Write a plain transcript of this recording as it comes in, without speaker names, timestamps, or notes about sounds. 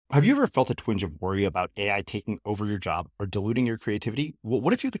Have you ever felt a twinge of worry about AI taking over your job or diluting your creativity? Well,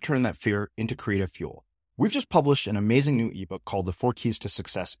 what if you could turn that fear into creative fuel? We've just published an amazing new ebook called The 4 Keys to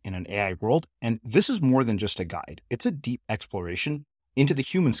Success in an AI World, and this is more than just a guide. It's a deep exploration into the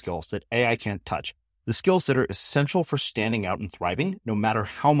human skills that AI can't touch, the skills that are essential for standing out and thriving, no matter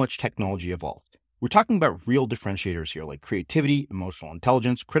how much technology evolves. We're talking about real differentiators here, like creativity, emotional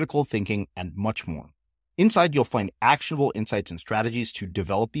intelligence, critical thinking, and much more. Inside, you'll find actionable insights and strategies to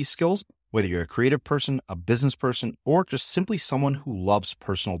develop these skills, whether you're a creative person, a business person, or just simply someone who loves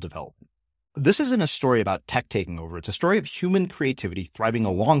personal development. This isn't a story about tech taking over. It's a story of human creativity thriving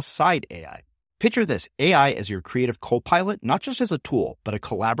alongside AI. Picture this, AI as your creative co-pilot, not just as a tool, but a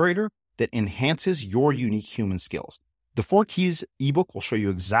collaborator that enhances your unique human skills. The 4 Keys ebook will show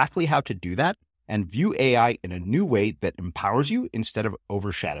you exactly how to do that and view AI in a new way that empowers you instead of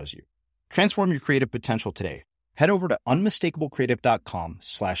overshadows you. Transform your creative potential today. Head over to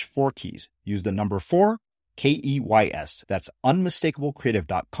unmistakablecreative.com/4keys. Use the number 4, KEYS. That's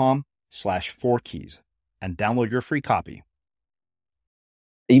unmistakablecreative.com/4keys and download your free copy.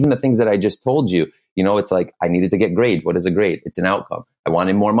 Even the things that I just told you, it's like I needed to get grades. What is a grade? It's an outcome. I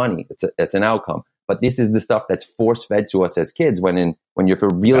wanted more money. It's an outcome. But this is the stuff that's force fed to us as kids when you're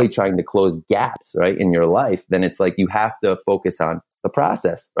really trying to close gaps, right, in your life, then it's like you have to focus on the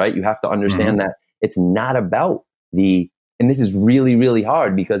process, right? You have to understand that it's not about and this is really, really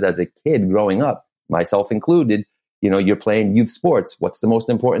hard because as a kid growing up, myself included, you're playing youth sports. What's the most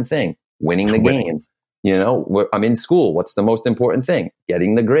important thing? Winning the game. I'm in school. What's the most important thing?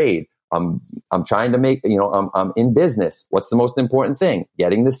 Getting the grade. I'm trying to make, I'm in business. What's the most important thing?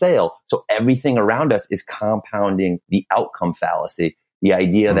 Getting the sale. So everything around us is compounding the outcome fallacy, the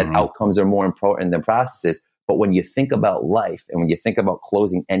idea that outcomes are more important than processes. But when you think about life and when you think about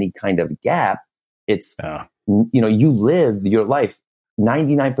closing any kind of gap, it's, you live your life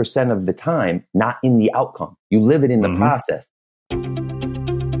 99% of the time, not in the outcome. You live it in the process.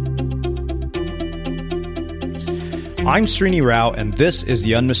 I'm Srini Rao, and this is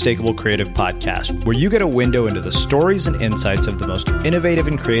the Unmistakable Creative Podcast, where you get a window into the stories and insights of the most innovative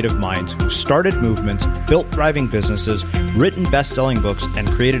and creative minds who've started movements, built thriving businesses, written best-selling books, and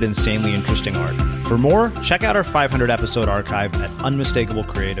created insanely interesting art. For more, check out our 500-episode archive at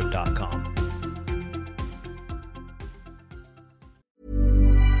unmistakablecreative.com.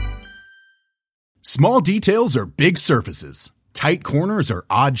 Small details are big surfaces. Tight corners are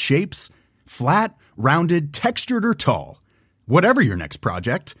odd shapes. Flat, rounded, textured, or tall. Whatever your next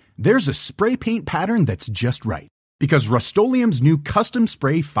project, there's a spray paint pattern that's just right. Because Rust-Oleum's new Custom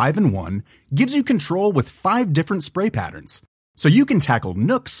Spray 5-in-1 gives you control with 5 different spray patterns. So you can tackle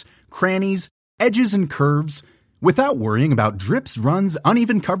nooks, crannies, edges, and curves without worrying about drips, runs,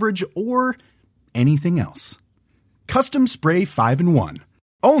 uneven coverage, or anything else. Custom Spray 5-in-1.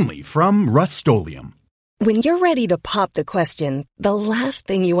 Only from Rust-Oleum. When you're ready to pop the question, the last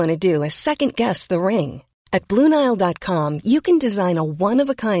thing you want to do is second-guess the ring. At BlueNile.com, you can design a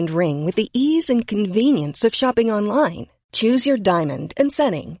one-of-a-kind ring with the ease and convenience of shopping online. Choose your diamond and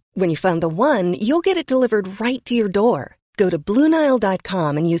setting. When you find the one, you'll get it delivered right to your door. Go to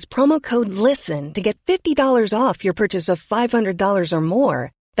BlueNile.com and use promo code LISTEN to get $50 off your purchase of $500 or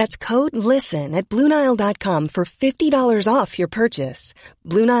more. That's code LISTEN at BlueNile.com for $50 off your purchase.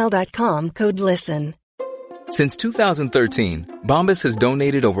 BlueNile.com, code LISTEN. Since 2013, Bombas has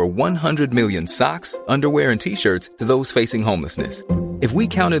donated over 100 million socks, underwear, and T-shirts to those facing homelessness. If we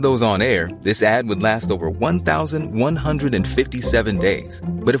counted those on air, this ad would last over 1,157 days.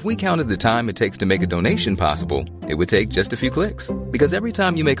 But if we counted the time it takes to make a donation possible, it would take just a few clicks. Because every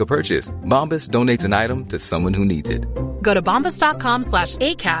time you make a purchase, Bombas donates an item to someone who needs it. Go to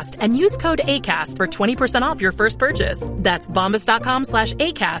bombas.com/ACAST and use code ACAST for 20% off your first purchase. That's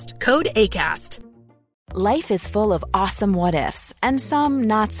bombas.com/ACAST, code ACAST. Life is full of awesome what-ifs, and some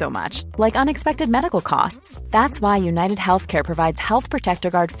not so much, like unexpected medical costs. That's why United Healthcare provides Health Protector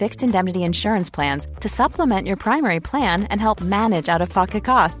Guard fixed indemnity insurance plans to supplement your primary plan and help manage out-of-pocket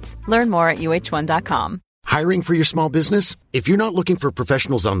costs. Learn more at uh1.com. Hiring for your small business? If you're not looking for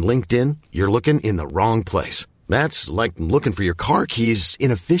professionals on LinkedIn, you're looking in the wrong place. That's like looking for your car keys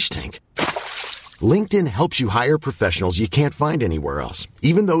in a fish tank. LinkedIn helps you hire professionals you can't find anywhere else,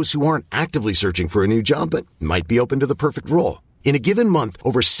 even those who aren't actively searching for a new job but might be open to the perfect role. In a given month,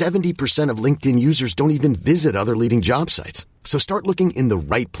 over 70% of LinkedIn users don't even visit other leading job sites. So start looking in the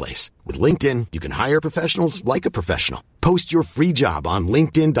right place. With LinkedIn, you can hire professionals like a professional. Post your free job on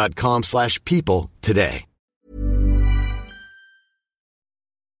linkedin.com/people today.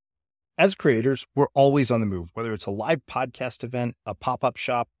 As creators, we're always on the move. Whether it's a live podcast event, a pop-up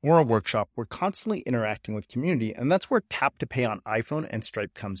shop, or a workshop, we're constantly interacting with community, and that's where Tap to Pay on iPhone and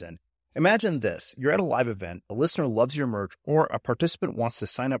Stripe comes in. Imagine this. You're at a live event, a listener loves your merch, or a participant wants to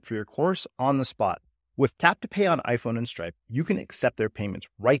sign up for your course on the spot. With Tap to Pay on iPhone and Stripe, you can accept their payments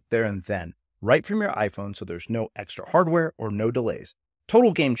right there and then, right from your iPhone, so there's no extra hardware or no delays.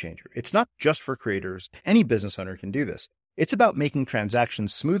 Total game changer. It's not just for creators. Any business owner can do this. It's about making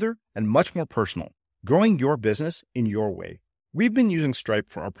transactions smoother and much more personal, growing your business in your way. We've been using Stripe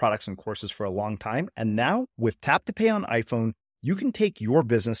for our products and courses for a long time, and now with Tap to Pay on iPhone, you can take your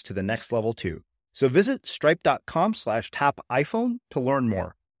business to the next level too. So visit stripe.com/tapiphone to learn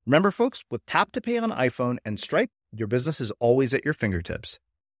more. Remember, folks, with Tap to Pay on iPhone and Stripe, your business is always at your fingertips.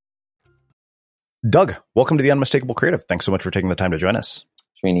 Doug, welcome to the Unmistakable Creative. Thanks so much for taking the time to join us.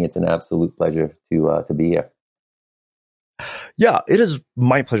 Srini, it's an absolute pleasure to be here. Yeah, it is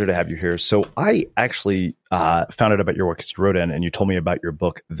my pleasure to have you here. So I actually found out about your work because you wrote in and you told me about your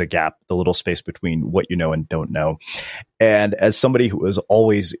book, The Gap, the little space between what you know and don't know. And as somebody who was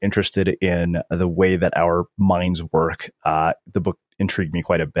always interested in the way that our minds work, the book intrigued me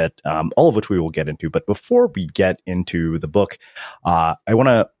quite a bit, all of which we will get into. But before we get into the book, I want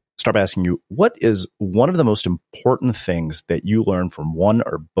to start by asking you, what is one of the most important things that you learned from one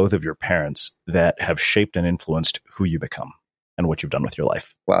or both of your parents that have shaped and influenced who you become and what you've done with your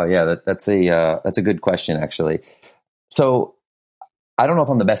life? Wow, yeah, that's a good question, actually. So I don't know if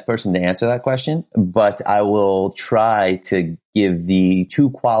I'm the best person to answer that question, but I will try to give the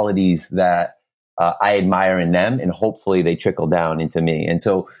two qualities that I admire in them, and hopefully they trickle down into me. And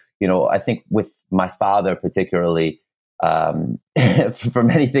so, I think with my father particularly, for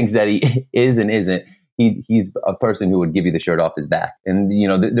many things that he is and isn't, he's a person who would give you the shirt off his back. And,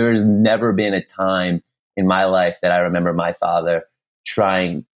 there's never been a time in my life that I remember my father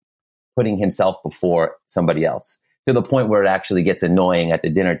putting himself before somebody else, to the point where it actually gets annoying at the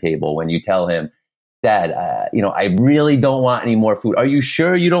dinner table when you tell him, Dad, I really don't want any more food. Are you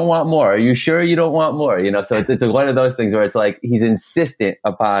sure you don't want more? Are you sure you don't want more? So it's one of those things where it's like, he's insistent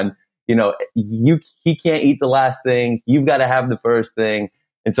upon, he can't eat the last thing. You've got to have the first thing.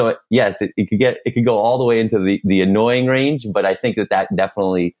 And so, yes, it could go all the way into the annoying range. But I think that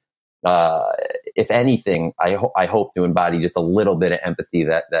definitely, if anything, I hope to embody just a little bit of empathy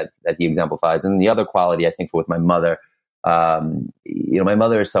that he exemplifies. And the other quality, I think, with my mother, my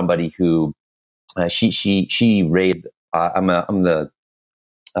mother is somebody who, she raised, I'm the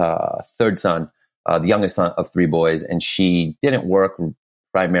third son, the youngest son of three boys, and she didn't work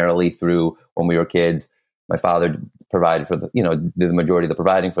primarily through when we were kids. My father provided for the majority of the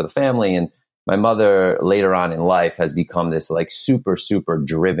providing for the family. And my mother later on in life has become this like super, super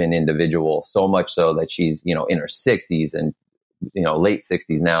driven individual, so much so that she's, in her 60s and, late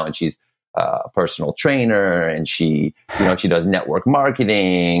 60s now. And she's a personal trainer, and she does network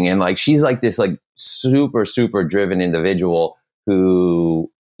marketing. And like, she's like this like super, super driven individual who,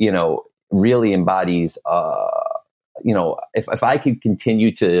 really embodies, if I could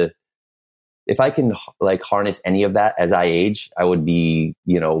continue to, if I can like harness any of that as I age, I would be,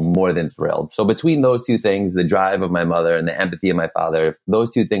 more than thrilled. So between those two things, the drive of my mother and the empathy of my father, if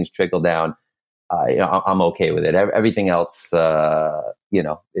those two things trickle down, I'm okay with it. Everything else, I'll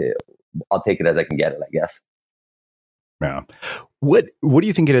take it as I can get it, I guess. Yeah. What do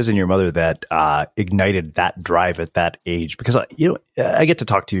you think it is in your mother that ignited that drive at that age? Because I get to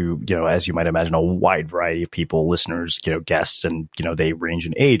talk to, as you might imagine, a wide variety of people, listeners, guests, and they range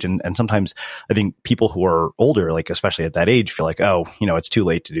in age, and sometimes I think people who are older, like especially at that age, feel like, oh, it's too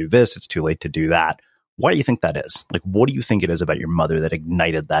late to do this, it's too late to do that. Why do you think that is? Like, what do you think it is about your mother that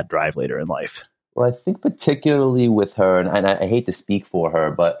ignited that drive later in life? Well, I think particularly with her, and I hate to speak for her,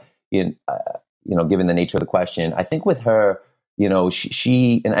 but given the nature of the question, I think with her,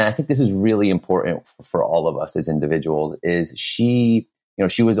 she, and I think this is really important for all of us as individuals, is she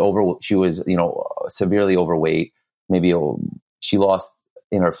was severely overweight. Maybe she lost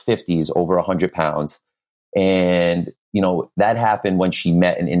in her 50s over 100 pounds. And, that happened when she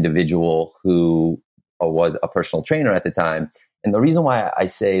met an individual who was a personal trainer at the time. And the reason why I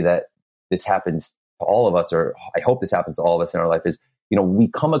say that this happens to all of us, or I hope this happens to all of us in our life, is, we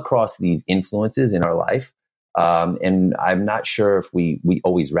come across these influences in our life. And I'm not sure if we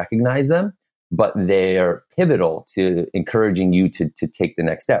always recognize them, but they're pivotal to encouraging you to take the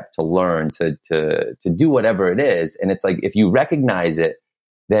next step, to learn, to do whatever it is. And it's like, if you recognize it,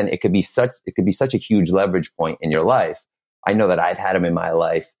 then it could be such a huge leverage point in your life. I know that I've had them in my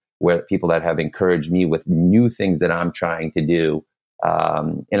life, where people that have encouraged me with new things that I'm trying to do.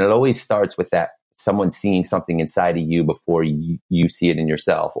 And it always starts with that someone seeing something inside of you before you see it in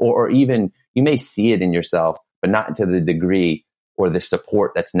yourself, or even you may see it in yourself, but not to the degree or the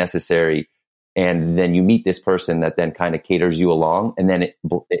support that's necessary. And then you meet this person that then kind of caters you along, and then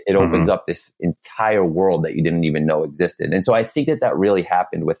it opens up this entire world that you didn't even know existed. And so I think that really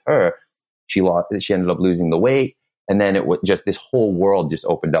happened with her. She ended up losing the weight, and then it was just this whole world just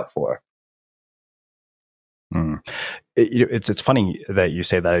opened up for her. It's funny that you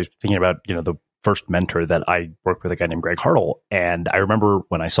say that. I was thinking about, the first mentor that I worked with, a guy named Greg Hartle. And I remember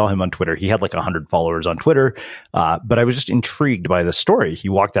when I saw him on Twitter, he had like 100 followers on Twitter. But I was just intrigued by the story. He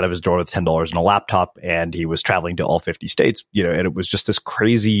walked out of his door with $10 and a laptop, and he was traveling to all 50 states, and it was just this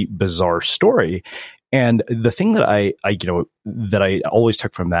crazy, bizarre story. And the thing that I always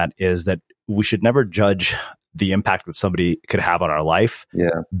took from that is that we should never judge the impact that somebody could have on our life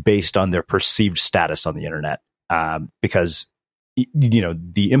based on their perceived status on the internet. Because,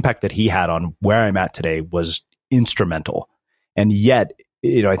 the impact that he had on where I'm at today was instrumental. And yet,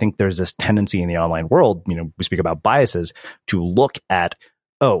 I think there's this tendency in the online world, we speak about biases, to look at,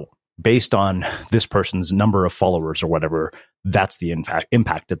 based on this person's number of followers or whatever, that's the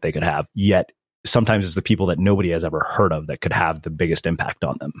impact that they could have. Yet, sometimes it's the people that nobody has ever heard of that could have the biggest impact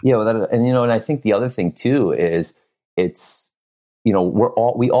on them. Yeah, and I think the other thing too is it's, we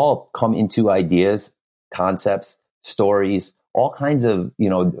all come into ideas, concepts, stories, all kinds of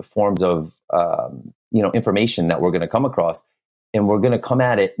forms of information that we're going to come across, and we're going to come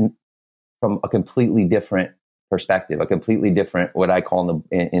at it from a completely different perspective, a completely different, what I call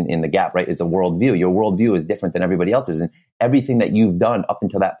in the gap, right, is a worldview. Your worldview is different than everybody else's, and everything that you've done up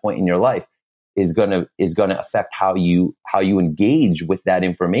until that point in your life is gonna affect how you engage with that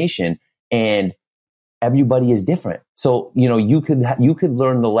information, and everybody is different. So you could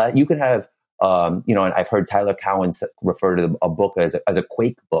learn you could have and I've heard Tyler Cowen refer to a book as a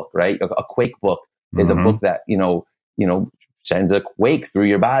quake book, right? A quake book is a book that sends a quake through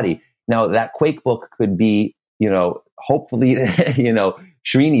your body. Now that quake book could be hopefully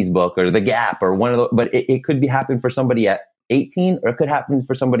Srini's book or The Gap or one of those, but it could happen for somebody at 18, or it could happen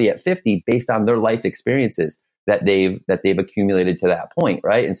for somebody at 50 based on their life experiences that they've accumulated to that point,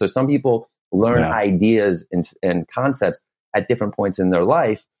 right? And so some people learn ideas and concepts at different points in their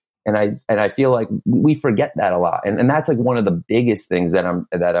life, and I feel like we forget that a lot, and that's like one of the biggest things that I'm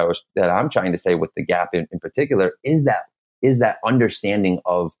trying to say with The Gap in particular is that understanding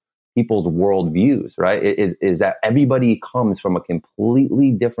of people's worldviews, right? Is that everybody comes from a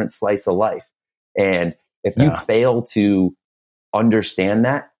completely different slice of life, and if you fail to understand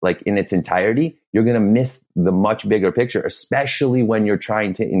that like in its entirety, you're going to miss the much bigger picture, especially when you're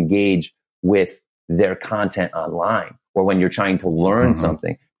trying to engage with their content online or when you're trying to learn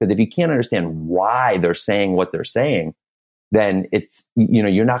something. Because if you can't understand why they're saying what they're saying, then it's,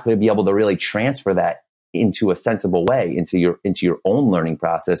 you're not going to be able to really transfer that into a sensible way into your own learning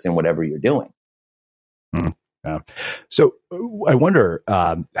process and whatever you're doing. Yeah. So I wonder,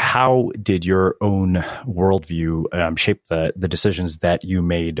 how did your own worldview shape the decisions that you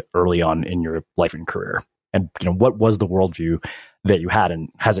made early on in your life and career? And what was the worldview that you had, and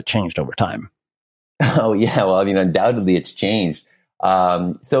has it changed over time? Oh yeah, well, undoubtedly it's changed.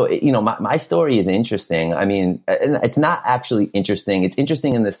 So my story is interesting. It's not actually interesting. It's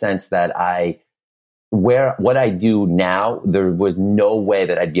interesting in the sense that what I do now, there was no way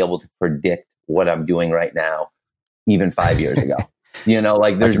that I'd be able to predict what I'm doing right now, even 5 years ago.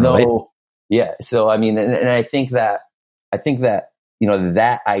 There's no, yeah. So, and I think that,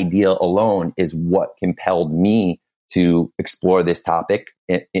 that idea alone is what compelled me to explore this topic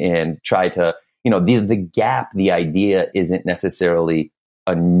and try to, the gap, the idea isn't necessarily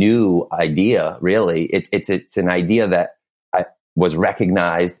a new idea, really. It's an idea that I was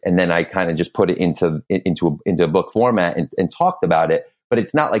recognized, and then I kind of just put it into a book format and talked about it. But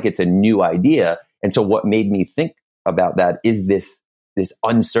it's not like it's a new idea. And so what made me think about that is this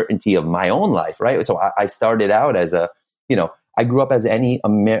uncertainty of my own life, right? So I started out as I grew up as any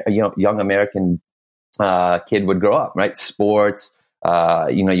young American kid would grow up, right? Sports,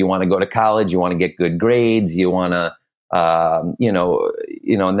 you want to go to college, you want to get good grades, you want to,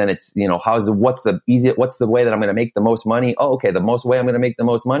 and then it's, what's the way that I'm going to make the most money? Oh, okay. The way I'm going to make the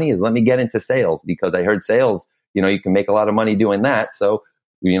most money is let me get into sales, because I heard sales, you can make a lot of money doing that. So,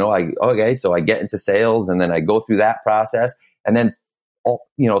 so I get into sales, and then I go through that process. And then,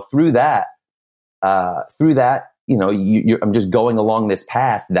 through that, I'm just going along this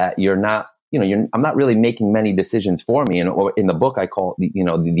path that you're not, I'm not really making many decisions for me. And in the book, I call it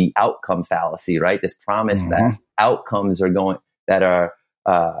the outcome fallacy, right? This promise that outcomes are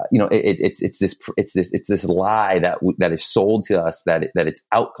it's this lie that is sold to us that it's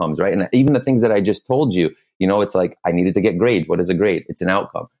outcomes, right? And even the things that I just told you, it's like, I needed to get grades. What is a grade? It's an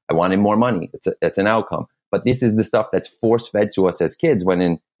outcome. I wanted more money. It's an outcome. But this is the stuff that's force fed to us as kids.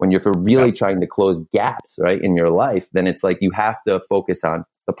 When you're really trying to close gaps, right, in your life, then it's like you have to focus on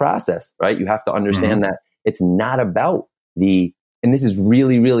the process, right? You have to understand that it's not about and this is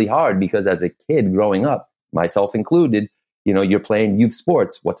really, really hard because as a kid growing up, myself included, you're playing youth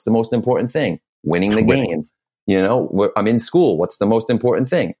sports. What's the most important thing? Winning the game. I'm in school. What's the most important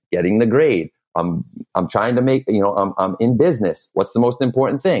thing? Getting the grade. I'm trying to make, I'm in business. What's the most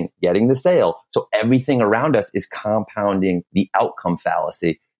important thing? Getting the sale. So everything around us is compounding the outcome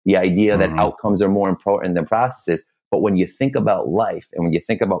fallacy, the idea that outcomes are more important than processes. But when you think about life and when you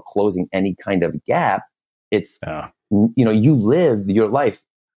think about closing any kind of gap, it's, you live your life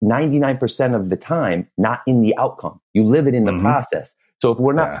 99% of the time, not in the outcome. You live it in the process. So if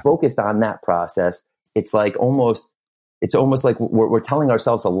we're not focused on that process, it's almost like we're telling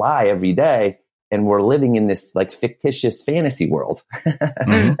ourselves a lie every day, and we're living in this like fictitious fantasy world.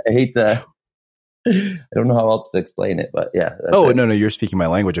 I don't know how else to explain it, but yeah. No, you're speaking my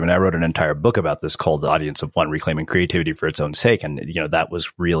language. I mean, I wrote an entire book about this called The Audience of One, Reclaiming Creativity for Its Own Sake. And, that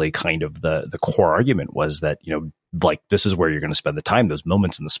was really kind of the core argument was that, like, this is where you're going to spend the time, those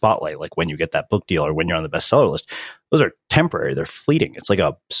moments in the spotlight, like when you get that book deal or when you're on the bestseller list, those are temporary. They're fleeting. It's like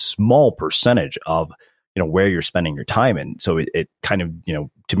a small percentage of, where you're spending your time. And so it kind of,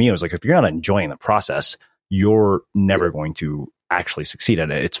 to me, it was like, if you're not enjoying the process, you're never going to actually succeed at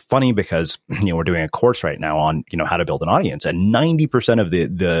it. It's funny because, we're doing a course right now on, how to build an audience, and 90% of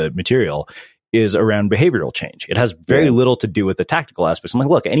the material is around behavioral change. It has very little to do with the tactical aspects. I'm like,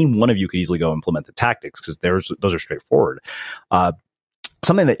 look, any one of you could easily go implement the tactics because those are straightforward.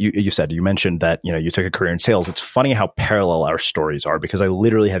 Something that you said, you mentioned that, you took a career in sales. It's funny how parallel our stories are because I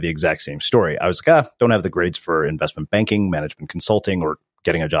literally had the exact same story. I was like, don't have the grades for investment banking, management consulting, or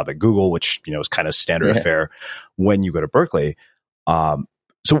getting a job at Google, which, is kind of standard affair when you go to Berkeley.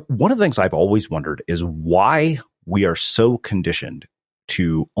 So one of the things I've always wondered is why we are so conditioned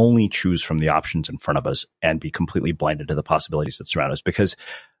to only choose from the options in front of us and be completely blinded to the possibilities that surround us. Because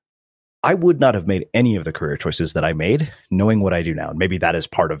I would not have made any of the career choices that I made knowing what I do now. And maybe that is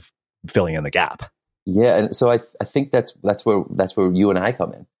part of filling in the gap. Yeah. And so I think that's where you and I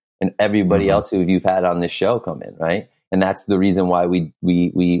come in, and everybody else who you've had on this show come in. Right. And that's the reason why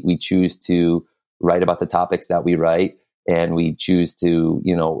we choose to write about the topics that we write. And we choose to,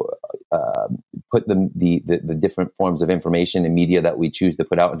 put the different forms of information and media that we choose to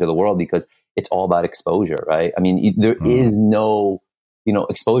put out into the world, because it's all about exposure, right? I mean, there is no,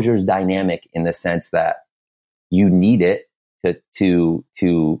 exposure is dynamic in the sense that you need it you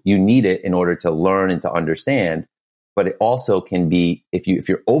need it in order to learn and to understand. But it also can be, if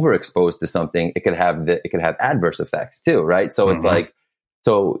you're overexposed to something, it could have adverse effects too, right? So it's like,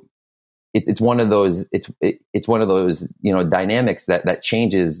 it's one of those, it's one of those, dynamics that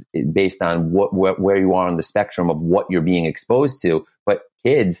changes based on where you are on the spectrum of what you're being exposed to. But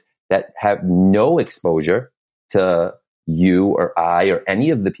kids that have no exposure to you or I or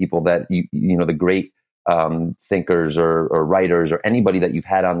any of the people that the great thinkers or writers or anybody that you've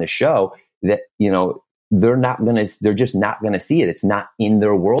had on the show, that they're just not gonna see it. It's not in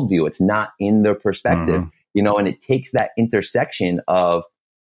their worldview. It's not in their perspective. And it takes that intersection of,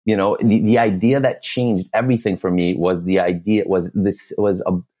 the idea that changed everything for me was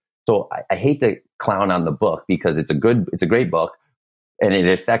so I hate to clown on the book because it's a great book and it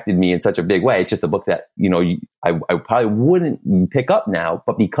affected me in such a big way. It's just a book that, I probably wouldn't pick up now,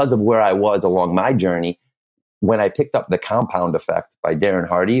 but because of where I was along my journey, when I picked up The Compound Effect by Darren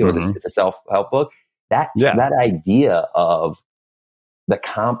Hardy, it's a self-help book. That idea of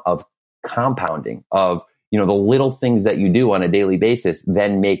of compounding, of, the little things that you do on a daily basis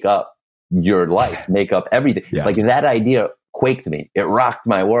then make up your life, make up everything. Yeah. Like that idea quaked me. It rocked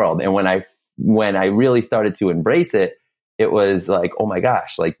my world. And when I really started to embrace it, it was like, oh my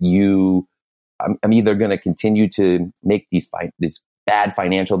gosh, like I'm either going to continue to make these bad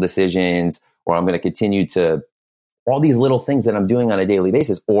financial decisions, or I'm going to continue to all these little things that I'm doing on a daily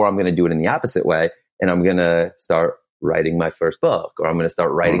basis, or I'm going to do it in the opposite way. And I'm going to start writing my first book, or I'm going to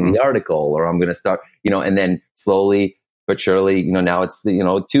start writing the article, or I'm going to start, and then slowly but surely, now it's,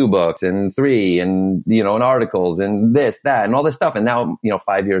 2 books and 3 and, and articles and this, that, and all this stuff. And now,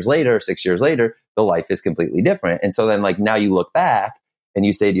 5 years later, 6 years later, the life is completely different. And so then like now you look back and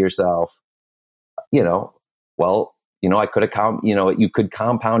you say to yourself, well, I could have, you could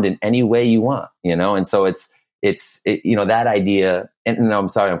compound in any way you want, and so it's that idea. And I'm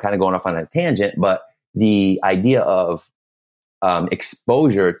sorry, I'm kind of going off on a tangent, but the idea of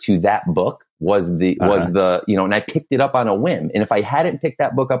exposure to that book was the, and I picked it up on a whim. And if I hadn't picked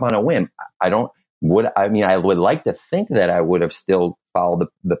that book up on a whim, I would like to think that I would have still followed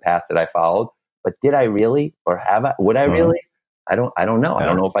the path that I followed, but did I really, or would I really? I don't know. I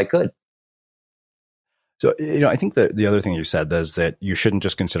don't know if I could. So, I think that the other thing you said is that you shouldn't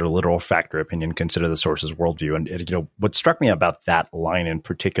just consider literal fact or opinion, consider the source's worldview. And, what struck me about that line in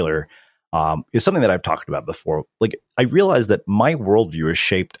particular is something that I've talked about before. Like, I realized that my worldview is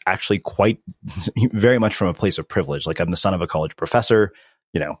shaped actually quite very much from a place of privilege. Like, I'm the son of a college professor,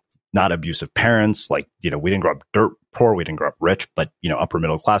 not abusive parents. Like, we didn't grow up dirt poor. We didn't grow up rich, but, upper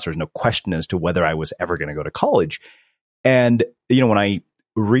middle class. There's no question as to whether I was ever going to go to college. And, when I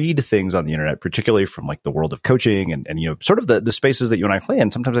read things on the internet, particularly from like the world of coaching and sort of the spaces that you and I play in,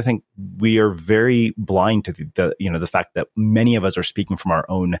 sometimes I think we are very blind to the fact that many of us are speaking from our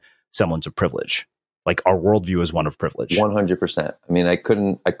own semblance of privilege. Like, our worldview is one of privilege. 100%. I mean, I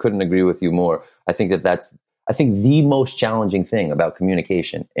couldn't agree with you more. I think that's the most challenging thing about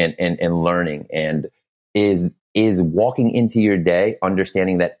communication and learning and is walking into your day,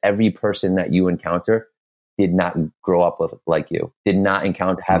 understanding that every person that you encounter did not grow up like you, did not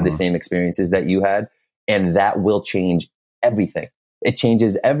have the same experiences that you had. And that will change everything. It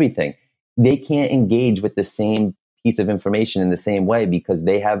changes everything. They can't engage with the same piece of information in the same way because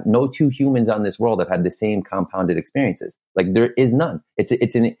no two humans on this world have had the same compounded experiences. Like, there is none.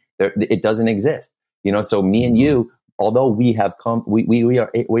 It doesn't exist. So me and you, although we have come, we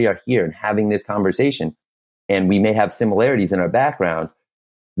are here and having this conversation, and we may have similarities in our background.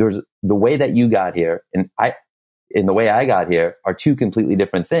 There's the way that you got here and the way I got here are two completely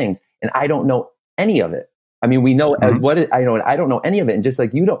different things. And I don't know any of it. I mean, we know I don't know any of it. And just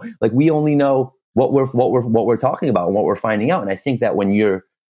like you don't, like, we only know what we're talking about and what we're finding out. And I think that when you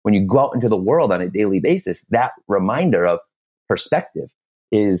go out into the world on a daily basis, that reminder of perspective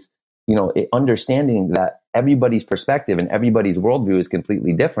is, understanding that everybody's perspective and everybody's worldview is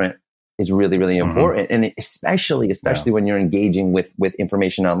completely different is really, really important. And especially when you're engaging with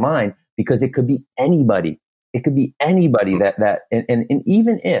information online, because it could be anybody. It could be anybody that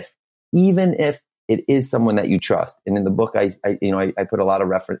even if it is someone that you trust. And in the book, I put a lot of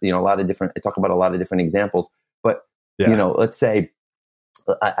reference, I talk about a lot of different examples, but let's say,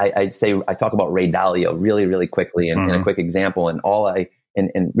 I talk about Ray Dalio really, really quickly in a quick example. And all I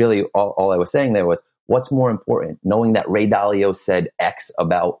was saying there was, what's more important, knowing that Ray Dalio said X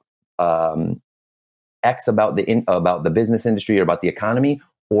about the business industry or about the economy,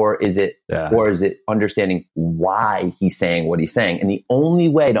 or is it understanding why he's saying what he's saying? And the only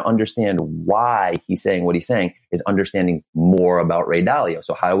way to understand why he's saying what he's saying is understanding more about Ray Dalio.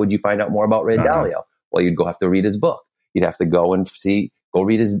 So how would you find out more about Ray Dalio? Well, you'd have to read his book. You'd have to go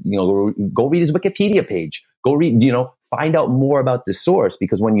read his Wikipedia page. Find out more about the source,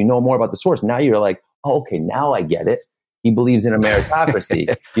 because when you know more about the source, now you're like, oh, okay, now I get it. He believes in a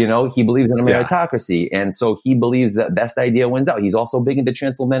meritocracy. He believes in a meritocracy. And so he believes that best idea wins out. He's also big into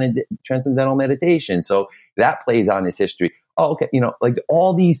transcendental meditation. So that plays on his history. Oh, okay. Like,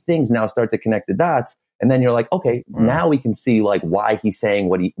 all these things now start to connect the dots. And then you're like, okay, now we can see like why he's saying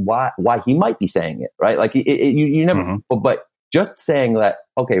why he might be saying it, right? Like, you never, but just saying that,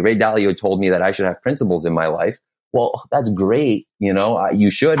 okay, Ray Dalio told me that I should have principles in my life. Well, that's great. You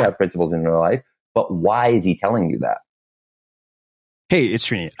should have principles in your life, but why is he telling you that? Hey, it's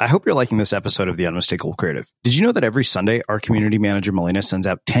Srini. I hope you're liking this episode of The Unmistakable Creative. Did you know that every Sunday, our community manager, Melina, sends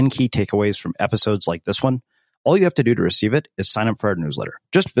out 10 key takeaways from episodes like this one? All you have to do to receive it is sign up for our newsletter.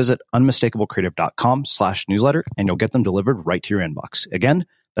 Just visit unmistakablecreative.com/newsletter, and you'll get them delivered right to your inbox. Again,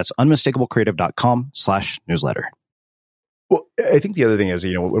 that's unmistakablecreative.com/newsletter. Well, I think the other thing is,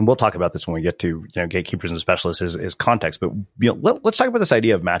 and we'll talk about this when we get to gatekeepers and specialists, is context. But let's talk about this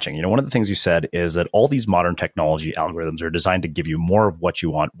idea of matching. One of the things you said is that all these modern technology algorithms are designed to give you more of what you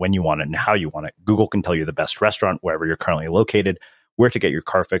want, when you want it, and how you want it. Google can tell you the best restaurant wherever you're currently located, where to get your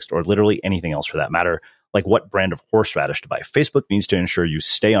car fixed, or literally anything else for that matter, like what brand of horseradish to buy. Facebook needs to ensure you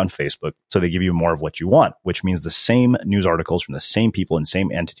stay on Facebook, so they give you more of what you want, which means the same news articles from the same people and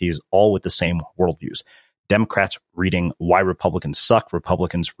same entities, all with the same worldviews. Democrats reading why Republicans suck,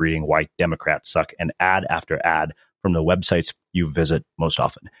 Republicans reading why Democrats suck, and ad after ad from the websites you visit most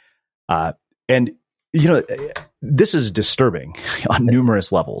often. And this is disturbing on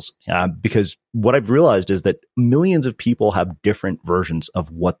numerous levels, because what I've realized is that millions of people have different versions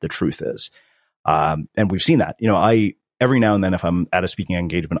of what the truth is. And we've seen that. Every now and then, if I'm at a speaking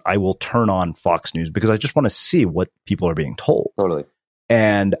engagement, I will turn on Fox News because I just want to see what people are being told. Totally.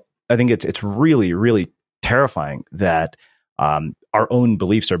 And I think it's really, really terrifying that our own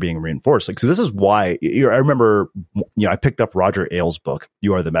beliefs are being reinforced. Like, so this is why I remember, I picked up Roger Ailes' book,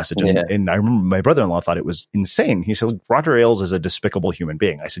 You Are the Message. And I remember my brother-in-law thought it was insane. He said, Roger Ailes is a despicable human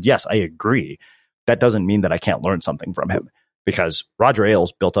being. I said, yes, I agree. That doesn't mean that I can't learn something from him, because Roger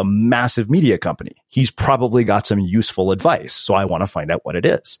Ailes built a massive media company. He's probably got some useful advice. So I want to find out what it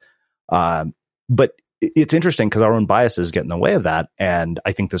is. But it's interesting because our own biases get in the way of that. And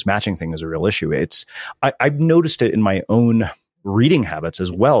I think this matching thing is a real issue. I've noticed it in my own reading habits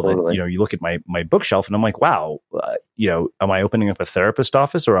as well. Totally. That, you look at my bookshelf and I'm like, wow, am I opening up a therapist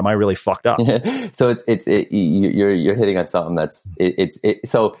office or am I really fucked up? So you're hitting on something that's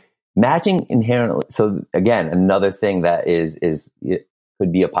so matching inherently. So again, another thing that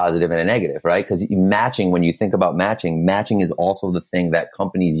could be a positive and a negative, right? Because matching, when you think about matching is also the thing that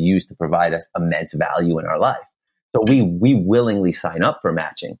companies use to provide us immense value in our life. So we willingly sign up for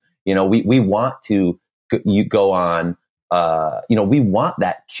matching. We want to go on, we want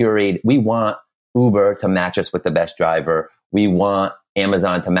that curate. We want Uber to match us with the best driver. We want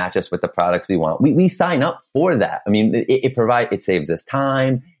Amazon to match us with the products we want. We sign up for that. I mean, it saves us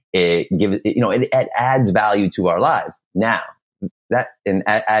time. It adds value to our lives. Now, and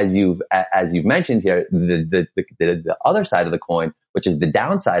as you've mentioned here, the other side of the coin, which is the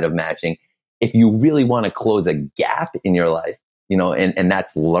downside of matching, if you really want to close a gap in your life, and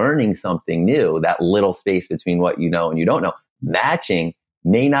that's learning something new, that little space between what you know and you don't know, matching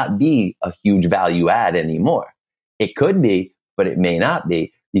may not be a huge value add anymore. It could be, but it may not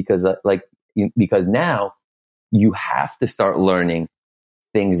be, because now you have to start learning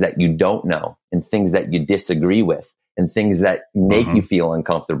things that you don't know and things that you disagree with and things that make you feel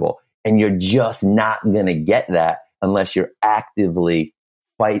uncomfortable. And you're just not going to get that unless you're actively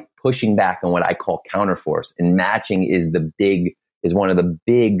pushing back on what I call counterforce. And matching is one of the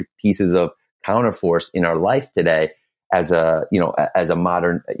big pieces of counterforce in our life today as a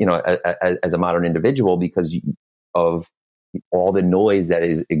modern individual, because of all the noise that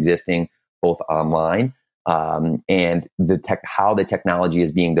is existing both online, and how the technology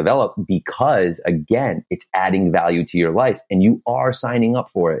is being developed, because again, it's adding value to your life and you are signing up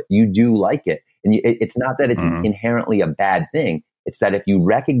for it. You do like it. And it's not that it's inherently a bad thing. It's that if you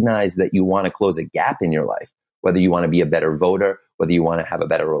recognize that you want to close a gap in your life, whether you want to be a better voter, whether you want to have a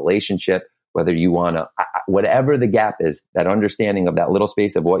better relationship, whether you want to, whatever the gap is, that understanding of that little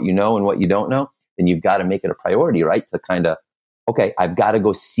space of what you know and what you don't know, then you've got to make it a priority, right? To kind of, okay, I've got to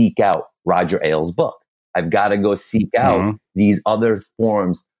go seek out Roger Ailes' book. I've got to go seek out these other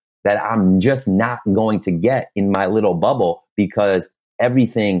forms that I'm just not going to get in my little bubble, because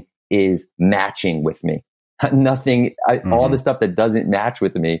everything is matching with me. Nothing, all the stuff that doesn't match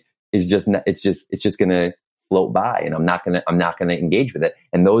with me is just, it's just going to float by, and I'm not going to engage with it.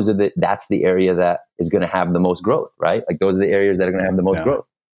 And that's the area that is going to have the most growth, right? Like those are the areas that are going to have the most growth.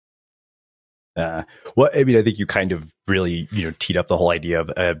 Well, I mean, I think you kind of really, teed up the whole idea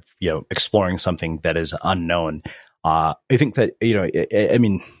of exploring something that is unknown. I think that, I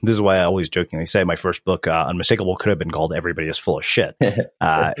mean, this is why I always jokingly say my first book, Unmistakable, could have been called Everybody is Full of Shit.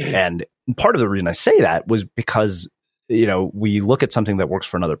 And part of the reason I say that was because, we look at something that works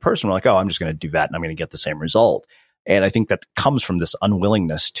for another person. We're like, oh, I'm just going to do that and I'm going to get the same result. And I think that comes from this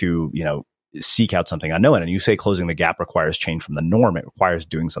unwillingness to, seek out something unknown. And you say closing the gap requires change from the norm. It requires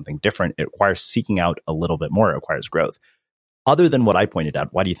doing something different. It requires seeking out a little bit more. It requires growth. Other than what I pointed out,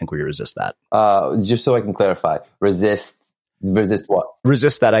 why do you think we resist that? Just so I can clarify, resist what?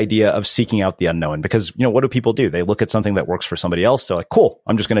 Resist that idea of seeking out the unknown. Because, what do people do? They look at something that works for somebody else. They're like, cool,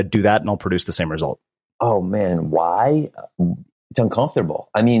 I'm just going to do that and I'll produce the same result. Oh man, why? It's uncomfortable.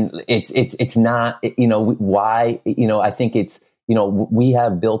 I mean, it's not, why, I think it's, we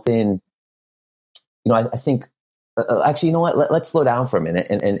have built in, I think, actually, you know what? Let's slow down for a minute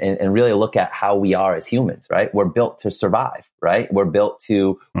and really look at how we are as humans, right? We're built to survive, right? We're built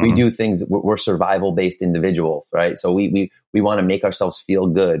to, we do things, we're survival-based individuals, right? So we want to make ourselves feel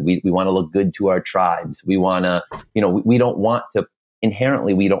good. We want to look good to our tribes. We want to, we don't want to,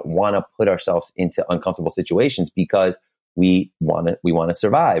 inherently, we don't want to put ourselves into uncomfortable situations because we want to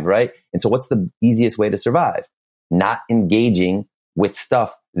survive, right? And so what's the easiest way to survive? Not engaging with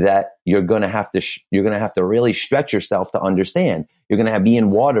stuff that you're going to have to really stretch yourself to understand. You're going to be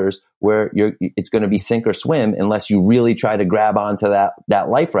in waters where it's going to be sink or swim unless you really try to grab onto that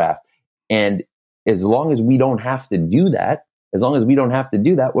life raft. And as long as we don't have to do that,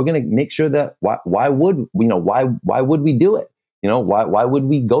 we're going to make sure that why would we do it? Why would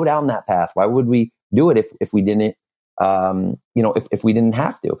we go down that path? Why would we do it if we didn't, if we didn't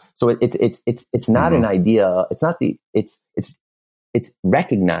have to? So it's not an idea. It's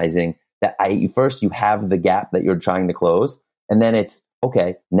recognizing that first you have the gap that you're trying to close. And then it's,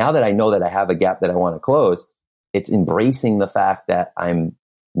 okay, now that I know that I have a gap that I want to close, it's embracing the fact that I'm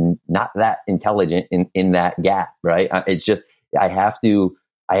not that intelligent in that gap, right? It's just,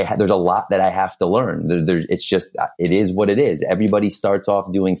 there's a lot that I have to learn. It's just, it is what it is. Everybody starts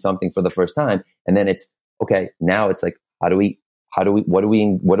off doing something for the first time. And then it's, okay, now it's like, what do we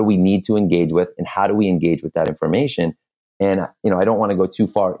need to engage with, and how do we engage with that information? And, I don't want to go too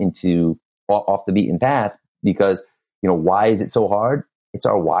far into off the beaten path, because, why is it so hard? It's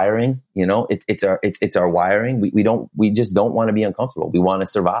our wiring, it's our wiring. We just don't want to be uncomfortable. We want to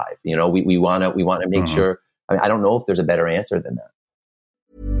survive. We want to make sure. I don't know if there's a better answer than that.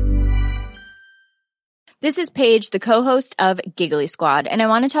 This is Paige, the co-host of Giggly Squad, and I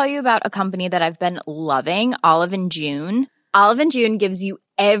want to tell you about a company that I've been loving, Olive & June. Olive & June gives you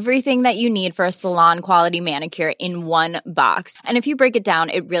everything that you need for a salon-quality manicure in one box. And if you break it down,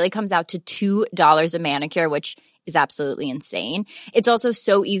 it really comes out to $2 a manicure, which is absolutely insane. It's also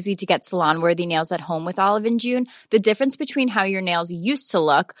so easy to get salon-worthy nails at home with Olive & June. The difference between how your nails used to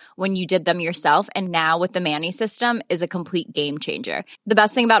look when you did them yourself and now with the Mani system is a complete game changer. The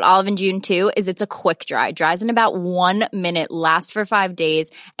best thing about Olive & June, too, is it's a quick dry. Dries in about 1 minute, lasts for 5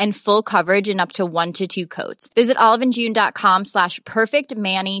 days, and full coverage in up to 1 to 2 coats. Visit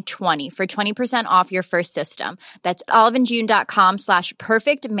oliveandjune.com/perfectmani20 for 20% off your first system. That's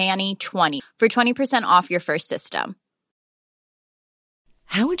oliveandjune.com/perfectmani20 for 20% off your first system.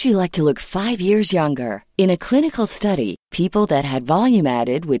 How would you like to look 5 years younger? In a clinical study, people that had volume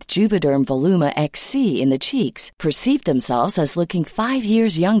added with Juvederm Voluma XC in the cheeks perceived themselves as looking 5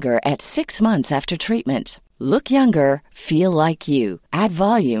 years younger at 6 months after treatment. Look younger, feel like you. Add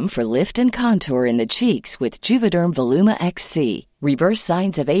volume for lift and contour in the cheeks with Juvederm Voluma XC. Reverse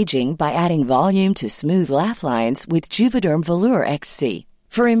signs of aging by adding volume to smooth laugh lines with Juvederm Volure XC.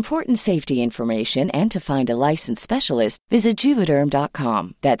 For important safety information and to find a licensed specialist, visit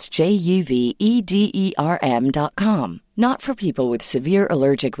Juvederm.com. That's JUVEDERM.com. Not for people with severe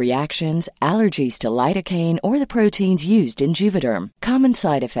allergic reactions, allergies to lidocaine, or the proteins used in Juvederm. Common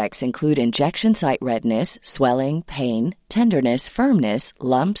side effects include injection site redness, swelling, pain, tenderness, firmness,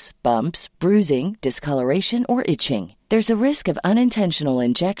 lumps, bumps, bruising, discoloration, or itching. There's a risk of unintentional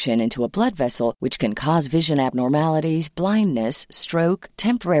injection into a blood vessel, which can cause vision abnormalities, blindness, stroke,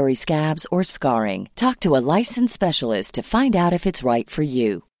 temporary scabs, or scarring. Talk to a licensed specialist to find out if it's right for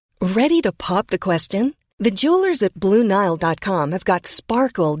you. Ready to pop the question? The jewelers at BlueNile.com have got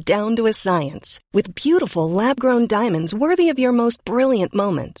sparkle down to a science with beautiful lab-grown diamonds worthy of your most brilliant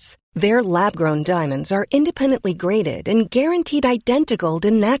moments. Their lab-grown diamonds are independently graded and guaranteed identical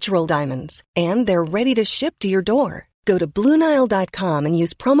to natural diamonds, and they're ready to ship to your door. Go to BlueNile.com and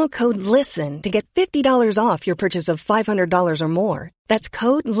use promo code LISTEN to get $50 off your purchase of $500 or more. That's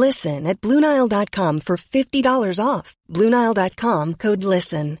code LISTEN at BlueNile.com for $50 off. BlueNile.com, code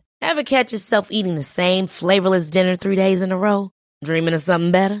LISTEN. Ever catch yourself eating the same flavorless dinner 3 days in a row? Dreaming of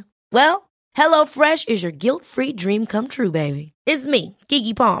something better? Well, HelloFresh is your guilt-free dream come true, baby. It's me,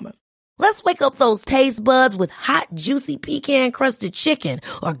 Keke Palmer. Let's wake up those taste buds with hot, juicy pecan-crusted chicken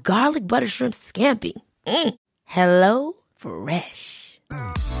or garlic butter shrimp scampi. Hello Fresh.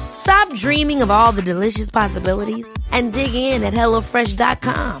 Stop dreaming of all the delicious possibilities and dig in at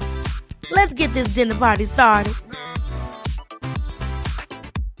HelloFresh.com. Let's get this dinner party started.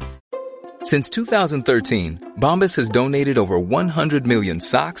 Since 2013, Bombas has donated over 100 million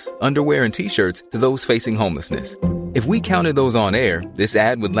socks, underwear, and T-shirts to those facing homelessness. If we counted those on air, this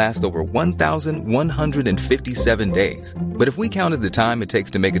ad would last over 1,157 days. But if we counted the time it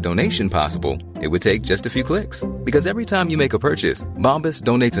takes to make a donation possible, it would take just a few clicks. Because every time you make a purchase, Bombas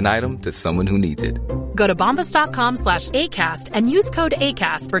donates an item to someone who needs it. Go to bombas.com/ACAST and use code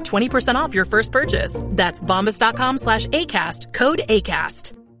ACAST for 20% off your first purchase. That's bombas.com/ACAST, code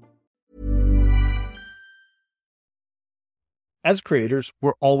ACAST. As creators,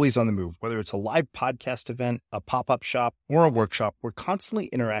 we're always on the move. Whether it's a live podcast event, a pop-up shop, or a workshop, we're constantly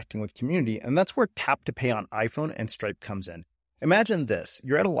interacting with community, and that's where Tap to Pay on iPhone and Stripe comes in. Imagine this.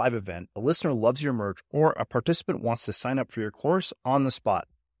 You're at a live event, a listener loves your merch, or a participant wants to sign up for your course on the spot.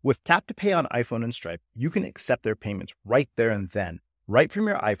 With Tap to Pay on iPhone and Stripe, you can accept their payments right there and then, right from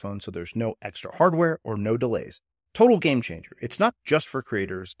your iPhone, so there's no extra hardware or no delays. Total game changer. It's not just for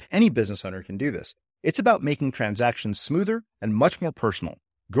creators. Any business owner can do this. It's about making transactions smoother and much more personal,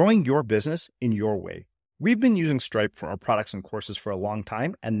 growing your business in your way. We've been using Stripe for our products and courses for a long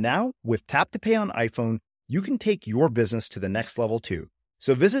time, and now with Tap to Pay on iPhone, you can take your business to the next level too.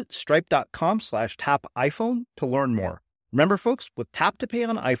 So visit stripe.com/tapiphone to learn more. Remember, folks, with Tap to Pay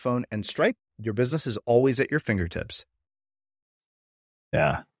on iPhone and Stripe, your business is always at your fingertips.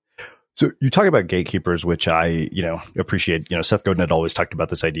 Yeah. So you talk about gatekeepers, which I, appreciate. Seth Godin had always talked about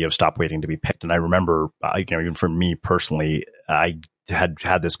this idea of stop waiting to be picked. And I remember, even for me personally, I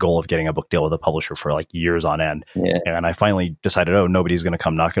had this goal of getting a book deal with a publisher for like years on end. Yeah. And I finally decided, nobody's going to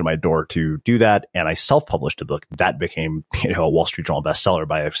come knocking on my door to do that. And I self-published a book that became, a Wall Street Journal bestseller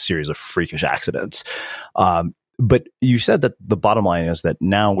by a series of freakish accidents. But you said that the bottom line is that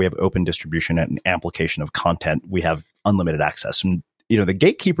now we have open distribution and amplification of content. We have unlimited access. And the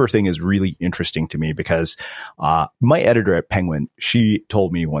gatekeeper thing is really interesting to me because my editor at Penguin, she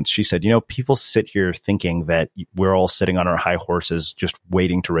told me once, she said, people sit here thinking that we're all sitting on our high horses just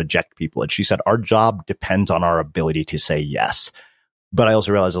waiting to reject people. And she said, our job depends on our ability to say yes. But I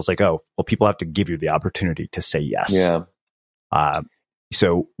also realized, I was like, people have to give you the opportunity to say yes. Yeah.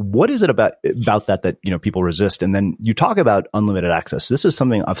 So what is it about that people resist? And then you talk about unlimited access. This is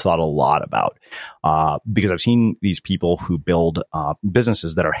something I've thought a lot about because I've seen these people who build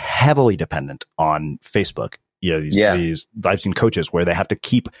businesses that are heavily dependent on Facebook. These I've seen coaches where they have to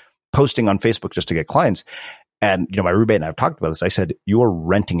keep posting on Facebook just to get clients. And, my roommate and I have talked about this. I said, you are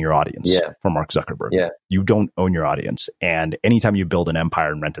renting your audience from Mark Zuckerberg. Yeah. You don't own your audience. And anytime you build an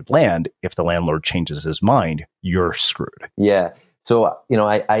empire and rented land, if the landlord changes his mind, you're screwed. Yeah. So,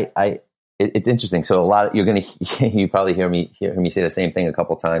 it's interesting. So you probably hear me say the same thing a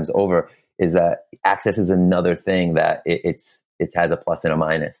couple times over, is that access is another thing that it has a plus and a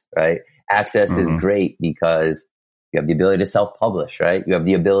minus, right? Access is great because you have the ability to self-publish, right? You have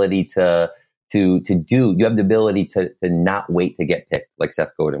the ability you have the ability to not wait to get picked, like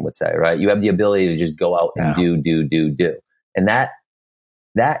Seth Godin would say, right? You have the ability to just go out and do. And that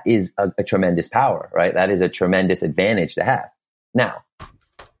is a tremendous power, right? That is a tremendous advantage to have. Now,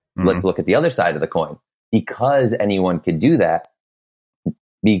 let's look at the other side of the coin. Because anyone could do that,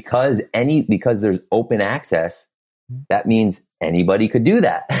 because there's open access, that means anybody could do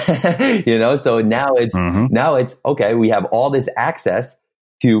that. So now it's okay, we have all this access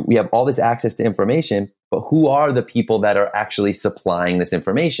to information, but who are the people that are actually supplying this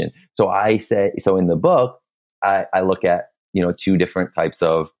information? So in the book, I look at, two different types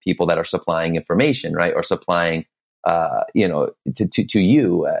of people that are supplying information, right? Or supplying to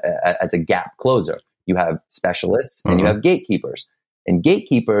you as a gap closer. You have specialists and you have gatekeepers. And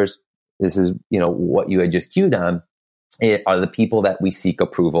gatekeepers, this is, what you had just cued on, are the people that we seek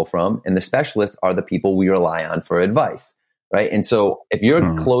approval from. And the specialists are the people we rely on for advice, right? And so if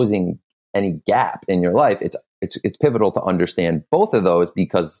you're closing any gap in your life, it's pivotal to understand both of those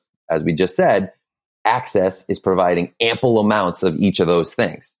because, as we just said, access is providing ample amounts of each of those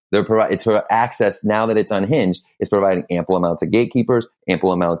things. It's for access now that it's unhinged. It's providing ample amounts of gatekeepers,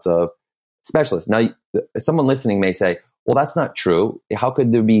 ample amounts of specialists. Now, someone listening may say, "Well, that's not true. How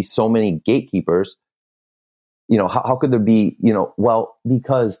could there be so many gatekeepers? How could there be? Well,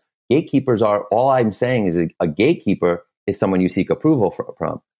 because gatekeepers are. All I'm saying is a gatekeeper is someone you seek approval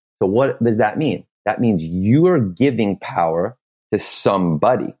from. So, what does that mean? That means you are giving power to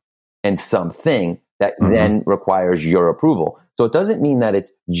somebody and something that then requires your approval. So it doesn't mean that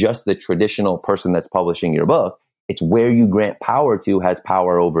it's just the traditional person that's publishing your book. It's where you grant power to has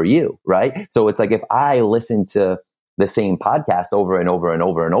power over you, right? So it's like if I listen to the same podcast over and over and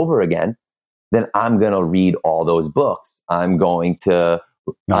over and over again, then I'm going to read all those books. I'm going to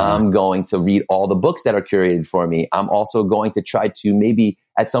read all the books that are curated for me. I'm also going to try to maybe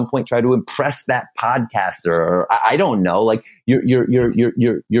at some point try to impress that podcaster, or I don't know. Like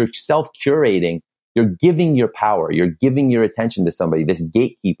you're self-curating. You're giving your power. You're giving your attention to somebody, this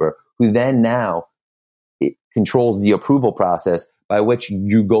gatekeeper, who then now it controls the approval process by which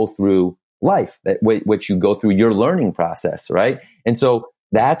you go through life, which you go through your learning process, right? And so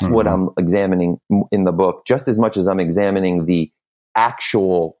that's what I'm examining in the book, just as much as I'm examining the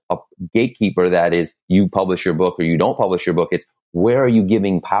actual gatekeeper that is you publish your book or you don't publish your book. It's where are you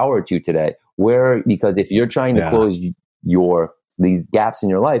giving power to today? Because if you're trying to close these gaps in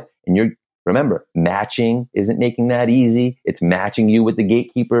your life, and remember, matching isn't making that easy. It's matching you with the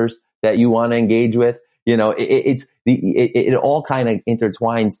gatekeepers that you want to engage with. It all kind of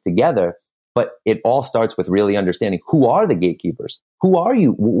intertwines together, but it all starts with really understanding who are the gatekeepers. Who are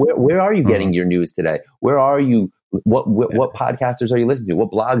you? Where are you getting your news today? Where are you? What podcasters are you listening to? What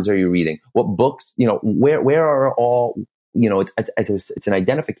blogs are you reading? What books? Where are all? It's an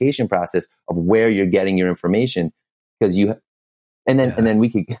identification process of where you're getting your information, because and then we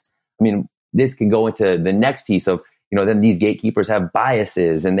could. This could go into the next piece of, then these gatekeepers have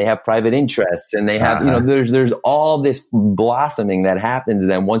biases and they have private interests and they have, there's all this blossoming that happens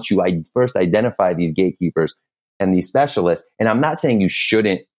then once you first identify these gatekeepers and these specialists. And I'm not saying you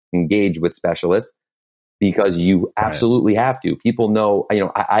shouldn't engage with specialists, because you absolutely have to. People know,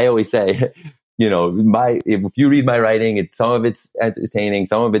 I always say, if you read my writing, some of it's entertaining,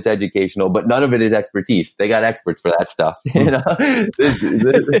 some of it's educational, but none of it is expertise. They got experts for that stuff, because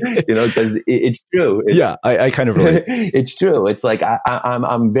it's true. I kind of relate. It's true. It's like,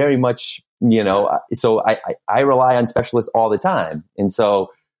 I'm very much, so I rely on specialists all the time. And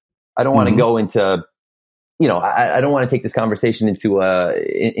so I don't want to go into, I don't want to take this conversation into,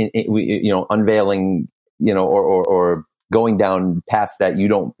 unveiling, or going down paths that you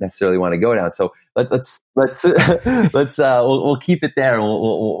don't necessarily want to go down. So let's we'll keep it there, and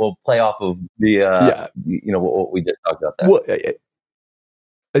we'll play off of the what we just talked about there. Well,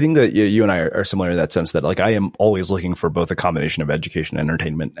 I think that you and I are similar in that sense that, like, I am always looking for both a combination of education and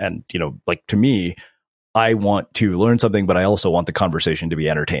entertainment. And, like, to me, I want to learn something, but I also want the conversation to be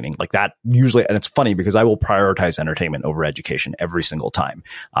entertaining, like that usually. And it's funny because I will prioritize entertainment over education every single time.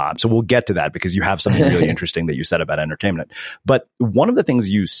 So we'll get to that because you have something really interesting that you said about entertainment. But one of the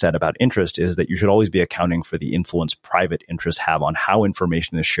things you said about interest is that you should always be accounting for the influence private interests have on how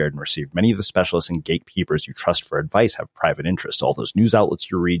information is shared and received. Many of the specialists and gatekeepers you trust for advice have private interests. All those news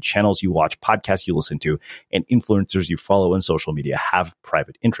outlets you read, channels you watch, podcasts you listen to, and influencers you follow on social media have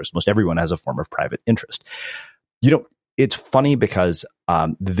private interests. Most everyone has a form of private interest. It's funny because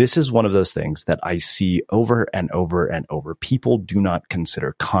this is one of those things that I see over and over and over. People do not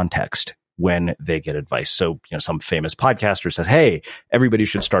consider context when they get advice. So, some famous podcaster says, hey, everybody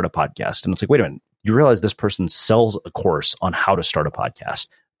should start a podcast. And it's like, wait a minute, you realize this person sells a course on how to start a podcast.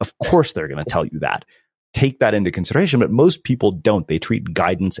 Of course, they're going to tell you that. Take that into consideration. But most people don't. They treat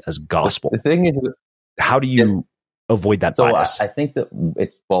guidance as gospel. The thing is, how do you avoid that bias? I think that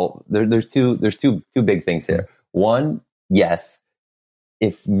there's two big things here. One, yes,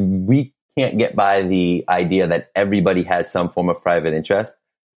 if we can't get by the idea that everybody has some form of private interest,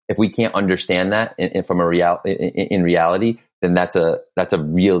 if we can't understand that in reality, then that's a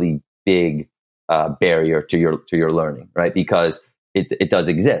really big barrier to your learning, right? Because it does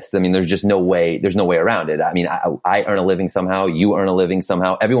exist. I mean, there's just no way around it. I mean, I earn a living somehow, you earn a living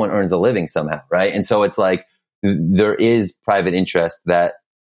somehow, everyone earns a living somehow, right? And so it's like, there is private interest that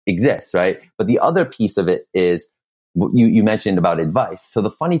exists, right? But the other piece of it is you mentioned about advice. So the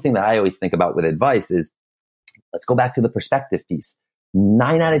funny thing that I always think about with advice is, let's go back to the perspective piece.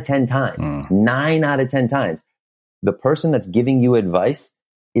 9 out of 10 times, the person that's giving you advice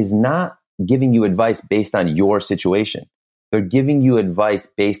is not giving you advice based on your situation. They're giving you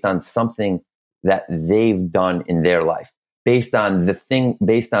advice based on something that they've done in their life, based on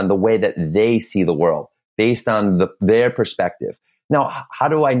the way that they see the world, based on their perspective. Now, how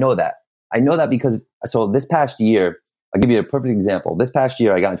do I know that? I know that because, so this past year, I'll give you a perfect example. This past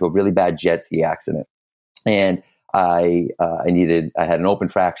year, I got into a really bad jet ski accident, and I had an open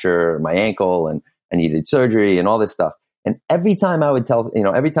fracture in my ankle, and I needed surgery and all this stuff. And every time I would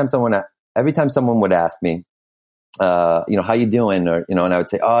every time someone would ask me, how you doing? Or, and I would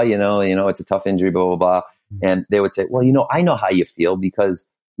say, oh, it's a tough injury, blah, blah, blah. And they would say, well, I know how you feel because,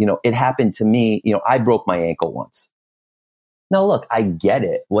 it happened to me. I broke my ankle once. Now, look, I get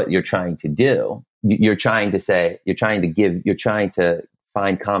it, what you're trying to do. You're trying to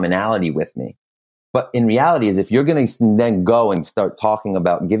find commonality with me. But in reality is, if you're going to then go and start talking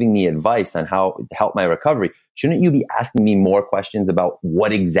about giving me advice on how to help my recovery, shouldn't you be asking me more questions about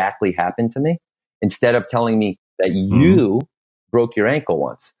what exactly happened to me instead of telling me that you broke your ankle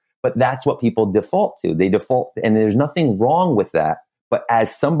once? But that's what people default to. They default, and there's nothing wrong with that. But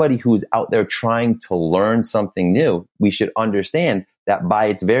as somebody who's out there trying to learn something new, we should understand that by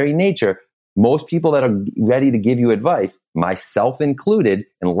its very nature, most people that are ready to give you advice, myself included,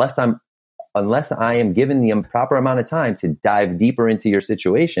 unless I am given the proper amount of time to dive deeper into your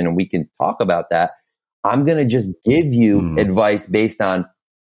situation and we can talk about that, I'm going to just give you advice based on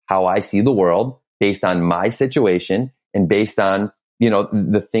how I see the world, based on my situation, and based on,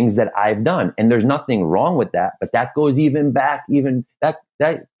 the things that I've done. And there's nothing wrong with that, but that goes that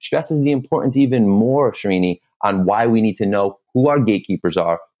stresses the importance even more, Srini, on why we need to know who our gatekeepers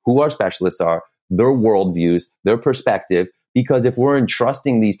are, who our specialists are, their worldviews, their perspective. Because if we're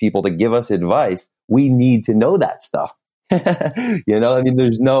entrusting these people to give us advice, we need to know that stuff. I mean,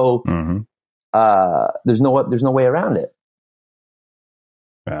 there's no way around it.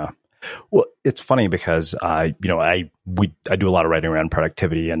 Yeah. Well, it's funny because, I do a lot of writing around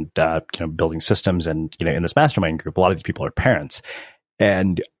productivity and, building systems. And, in this mastermind group, a lot of these people are parents.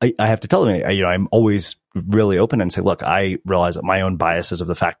 And I have to tell them, I'm always really open and say, look, I realize that my own biases of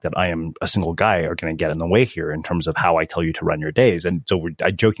the fact that I am a single guy are going to get in the way here in terms of how I tell you to run your days. And so I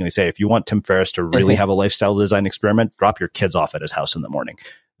jokingly say, if you want Tim Ferriss to really have a lifestyle design experiment, drop your kids off at his house in the morning.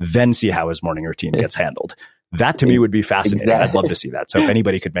 then see how his morning routine gets handled. That to me would be fascinating. Exactly. I'd love to see that. So if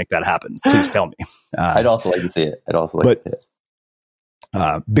anybody could make that happen, please tell me. I'd also like to see it. To see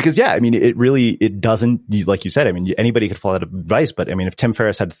it. Because I mean, it doesn't, like you said, I mean, anybody could follow that advice, but I mean, if Tim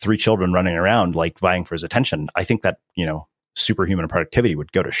Ferriss had 3 children running around, like vying for his attention, I think that, superhuman productivity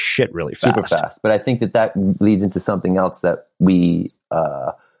would go to shit really fast. Super fast. But I think that leads into something else that it's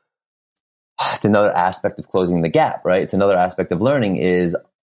another aspect of closing the gap, right? It's another aspect of learning is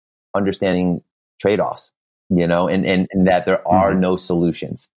understanding trade-offs, and that there are no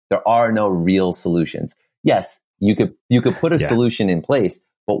solutions. There are no real solutions. Yes, you could put a solution in place,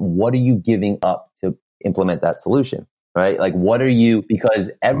 but what are you giving up to implement that solution, right? Like, what are you,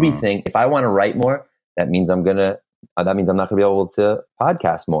 because everything, if I want to write more, that means I'm not going to be able to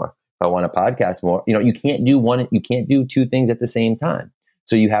podcast more. If I want to podcast more, you can't do 2 things at the same time.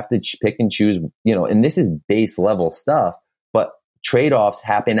 So you have to pick and choose, and this is base level stuff, but trade-offs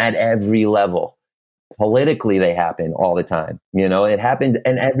happen at every level. Politically, they happen all the time. It happens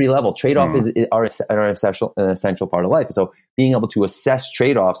at every level. Trade-off are an essential part of life. So being able to assess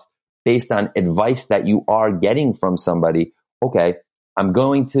trade-offs based on advice that you are getting from somebody. Okay, I'm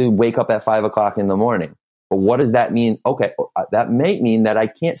going to wake up at 5 o'clock in the morning. But what does that mean? Okay, that may mean that I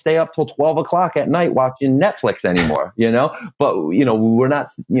can't stay up till 12 o'clock at night watching Netflix anymore, But, we're not,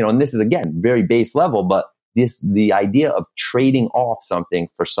 and this is, again, very base level, but the idea of trading off something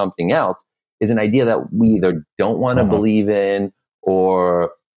for something else is an idea that we either don't want to believe in,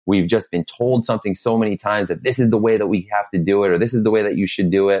 or we've just been told something so many times that this is the way that we have to do it, or this is the way that you should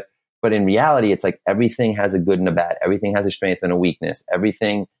do it. But in reality, it's like everything has a good and a bad. Everything has a strength and a weakness.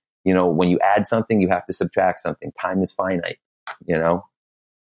 Everything, when you add something, you have to subtract something. Time is finite, Yeah.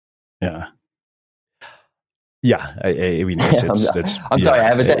 Yeah. I mean, it's I'm sorry. I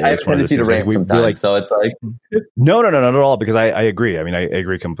have a tendency to rant sometimes. So it's like, no, not at all. Because I agree. I mean, I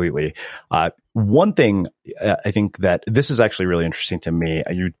agree completely. One thing I think that this is actually really interesting to me.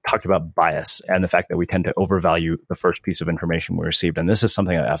 You talked about bias and the fact that we tend to overvalue the first piece of information we received. And this is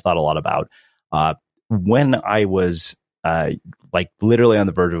something I've thought a lot about. When I was literally on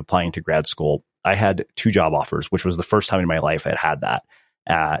the verge of applying to grad school, I had 2 job offers, which was the first time in my life I had that.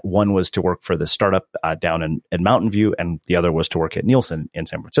 One was to work for the startup down in Mountain View, and the other was to work at Nielsen in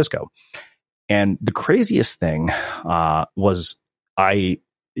San Francisco. And the craziest thing was I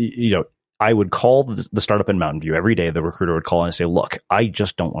would call the startup in Mountain View every day. The recruiter would call and say, "Look, I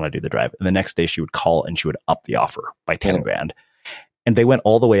just don't want to do the drive." And the next day she would call and she would up the offer by 10 grand. And they went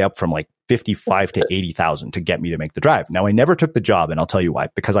all the way up from like 55 to 80,000 to get me to make the drive. Now, I never took the job, and I'll tell you why.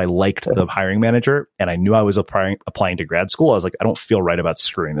 Because I liked the hiring manager, and I knew I was applying to grad school. I was like, I don't feel right about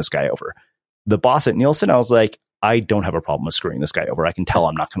screwing this guy over. The boss at Nielsen, I was like, I don't have a problem with screwing this guy over. I can tell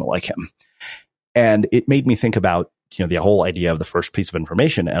I'm not going to like him. And it made me think about the whole idea of the first piece of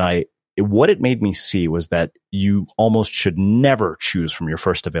information. And what it made me see was that you almost should never choose from your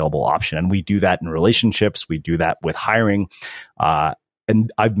first available option. And we do that in relationships. We do that with hiring.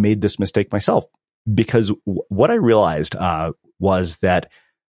 And I've made this mistake myself, because what I realized was that,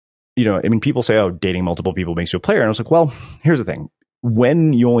 people say, oh, dating multiple people makes you a player. And I was like, well, here's the thing.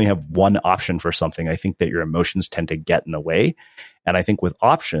 When you only have one option for something, I think that your emotions tend to get in the way. And I think with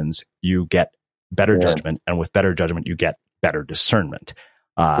options, you get better judgment. And with better judgment, you get better discernment.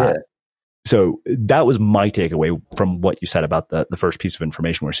 So that was my takeaway from what you said about the first piece of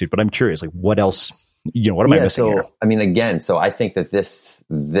information we received. But I'm curious, like, what else, what am I missing here? I mean, again, so I think that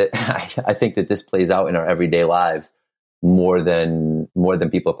I think that this plays out in our everyday lives more than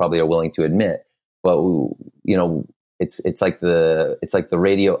people probably are willing to admit. But, it's like the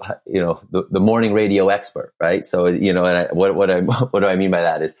radio, the morning radio expert, right? So, and what do I mean by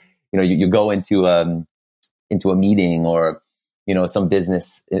that is, you go into a meeting or, some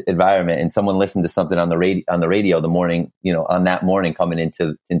business environment, and someone listened to something on the radio the morning, on that morning coming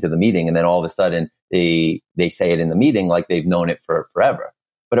into the meeting. And then all of a sudden they say it in the meeting, like they've known it for forever.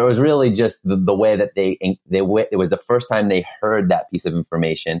 But it was really just the way that it was the first time they heard that piece of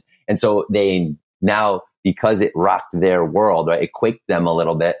information. And so they now, because it rocked their world, right? It quaked them a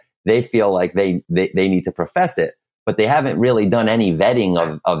little bit. They feel like they need to profess it, but they haven't really done any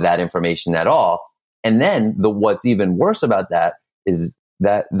vetting of that information at all. And then what's even worse about that is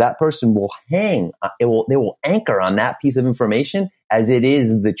that person will they will anchor on that piece of information as it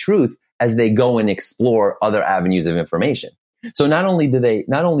is the truth as they go and explore other avenues of information. So not only did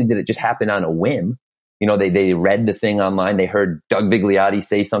it just happen on a whim, they read the thing online, they heard Doug Vigliotti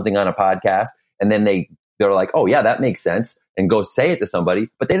say something on a podcast, and then they're like, oh yeah, that makes sense, and go say it to somebody,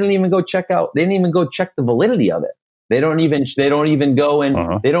 but they didn't even go check the validity of it. They don't even go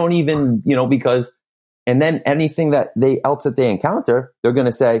and they don't even, because And then anything that they encounter, they're going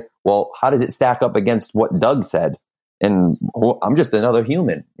to say, well, how does it stack up against what Doug said? And I'm just another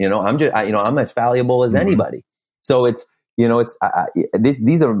human, I'm as fallible as anybody. So it's, this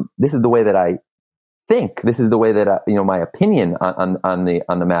is the way that I think. This is the way that my opinion on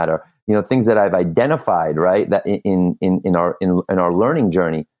the matter, things that I've identified, right, that in our learning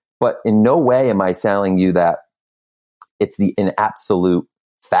journey. But in no way am I telling you that it's an absolute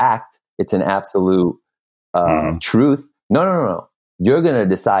fact. It's an absolute truth. No. You're going to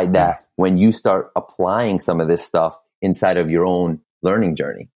decide that when you start applying some of this stuff inside of your own learning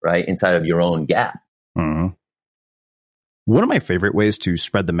journey, right? Inside of your own gap. Mm-hmm. One of my favorite ways to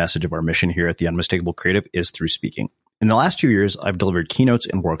spread the message of our mission here at The Unmistakable Creative is through speaking. In the last 2 years, I've delivered keynotes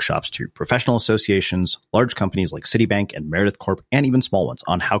and workshops to professional associations, large companies like Citibank and Meredith Corp, and even small ones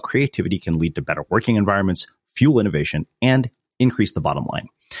on how creativity can lead to better working environments, fuel innovation, and increase the bottom line.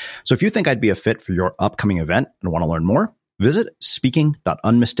 So if you think I'd be a fit for your upcoming event and want to learn more, visit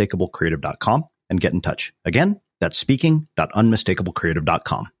speaking.unmistakablecreative.com and get in touch. Again, that's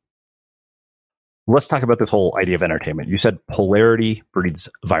speaking.unmistakablecreative.com. Let's talk about this whole idea of entertainment. You said polarity breeds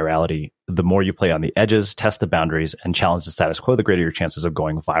virality. The more you play on the edges, test the boundaries, and challenge the status quo, the greater your chances of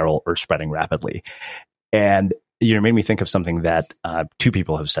going viral or spreading rapidly. And it made me think of something that two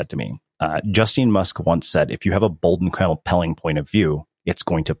people have said to me. Justine Musk once said, if you have a bold and compelling point of view, it's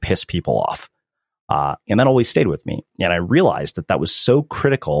going to piss people off. And that always stayed with me. And I realized that was so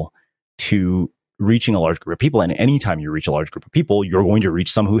critical to reaching a large group of people. And anytime you reach a large group of people, you're going to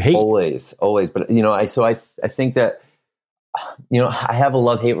reach some who hate. Always. But, I think that, I have a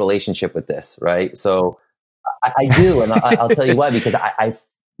love-hate relationship with this, right? So I do. And I'll tell you why, because I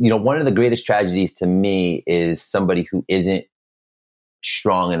one of the greatest tragedies to me is somebody who isn't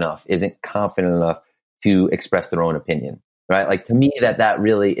strong enough, isn't confident enough to express their own opinion, right? Like, to me, that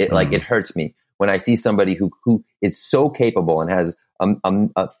really, it hurts me when I see somebody who is so capable and has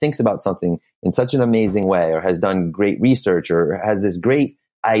thinks about something in such an amazing way, or has done great research, or has this great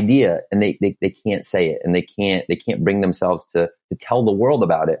idea, and they can't say it, and they can't bring themselves to tell the world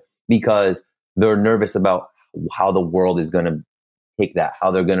about it because they're nervous about how the world is going to take that, how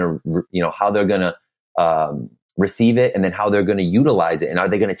they're going to receive it, and then how they're going to utilize it, and are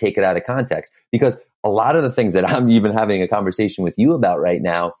they going to take it out of context? Because a lot of the things that I'm even having a conversation with you about right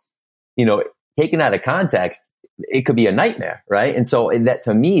now, taken out of context, it could be a nightmare, right? And so that,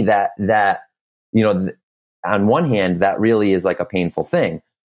 to me, that on one hand, that really is like a painful thing,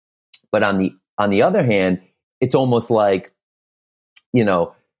 but on the other hand, it's almost like,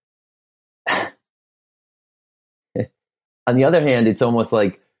 on the other hand, it's almost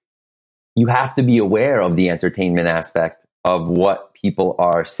like you have to be aware of the entertainment aspect of what people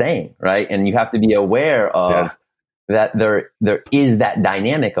are saying, right? And you have to be aware of that there is that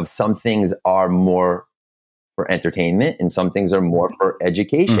dynamic of some things are more for entertainment and some things are more for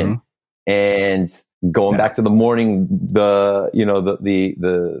education. Mm-hmm. And going back to the morning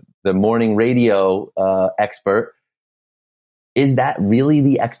radio expert, is that really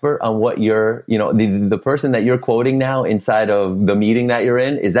the expert on what you're, the person that you're quoting now inside of the meeting that you're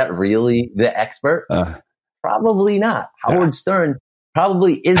in, is that really the expert? Probably not. Howard Stern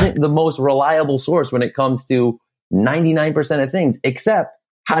probably isn't the most reliable source when it comes to 99% of things, except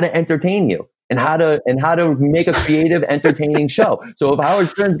how to entertain you and how to make a creative, entertaining show. So if Howard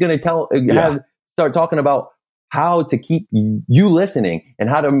Stern's going to start talking about how to keep you listening and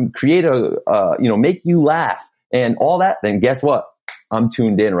how to create make you laugh and all that, then guess what? I'm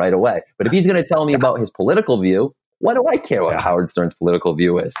tuned in right away. But if he's going to tell me about his political view, what do I care what Howard Stern's political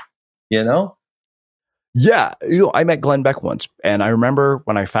view is? Yeah. I met Glenn Beck once, and I remember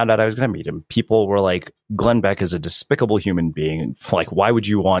when I found out I was going to meet him, people were like, Glenn Beck is a despicable human being. Like, why would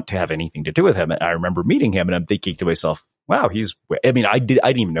you want to have anything to do with him? And I remember meeting him, and I'm thinking to myself, wow, I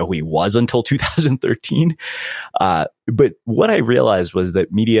didn't even know who he was until 2013. But what I realized was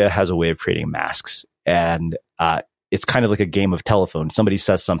that media has a way of creating masks, and it's kind of like a game of telephone. Somebody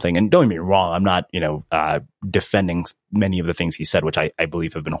says something, and don't get me wrong, I'm not, defending many of the things he said, which I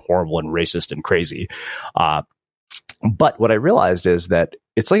believe have been horrible and racist and crazy. But what I realized is that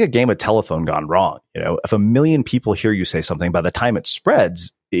it's like a game of telephone gone wrong. If 1 million people hear you say something, by the time it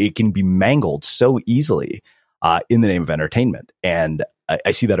spreads, it can be mangled so easily in the name of entertainment. And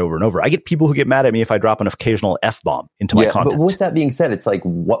I see that over and over. I get people who get mad at me if I drop an occasional F-bomb into my content. But with that being said, it's like,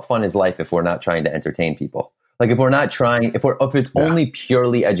 what fun is life if we're not trying to entertain people? Like, if we're not trying, if it's only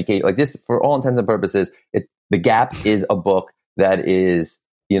purely educated, like this, for all intents and purposes, The Gap is a book that is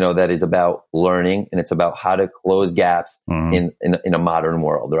about learning, and it's about how to close gaps in a modern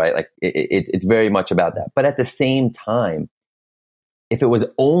world, right? Like it's very much about that. But at the same time, if it was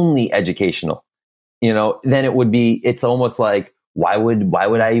only educational, then it's almost like, why would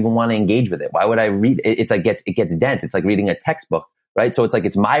I even want to engage with it? Why would I read it? It's like, it gets dense. It's like reading a textbook, right? So it's like,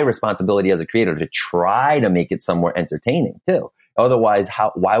 it's my responsibility as a creator to try to make it somewhat entertaining too. Otherwise,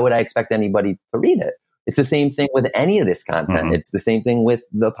 why would I expect anybody to read it? It's the same thing with any of this content. Mm-hmm. It's the same thing with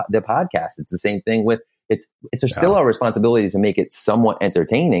the podcast. It's the same thing with, it's still our responsibility to make it somewhat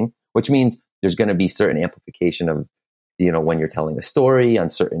entertaining, which means there's going to be certain amplification of, when you're telling a story on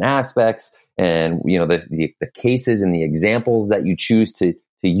certain aspects, and, the cases and the examples that you choose to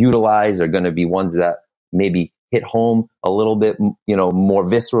utilize are going to be ones that maybe hit home a little bit, more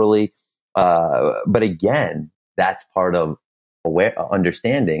viscerally. But again, that's part of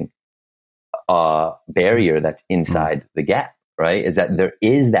understanding barrier that's inside the gap, right? Is that there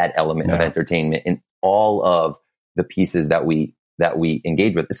is that element of entertainment in all of the pieces that we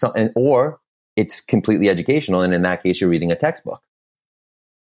engage with. Or it's completely educational, and in that case, you're reading a textbook.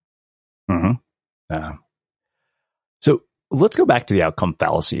 Mm-hmm. So let's go back to the outcome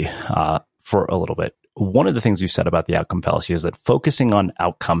fallacy for a little bit. One of the things you said about the outcome fallacy is that focusing on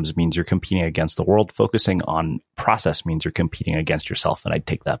outcomes means you're competing against the world. Focusing on process means you're competing against yourself. And I'd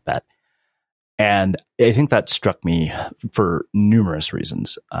take that bet. And I think that struck me for numerous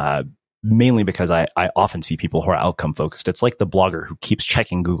reasons, mainly because I often see people who are outcome focused. It's like the blogger who keeps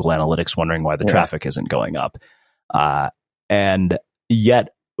checking Google Analytics, wondering why the traffic isn't going up. And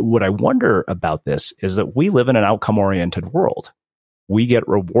yet, what I wonder about this is that we live in an outcome-oriented world. We get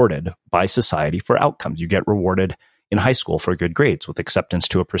rewarded by society for outcomes. You get rewarded in high school for good grades with acceptance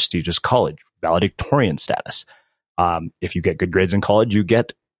to a prestigious college, valedictorian status. If you get good grades in college, you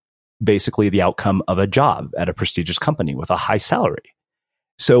get basically the outcome of a job at a prestigious company with a high salary.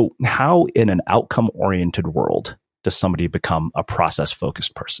 So how in an outcome-oriented world does somebody become a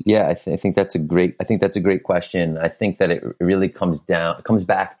process-focused person? Yeah, I think that's a great question. I think that it really comes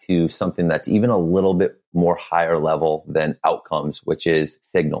back to something that's even a little bit more higher level than outcomes, which is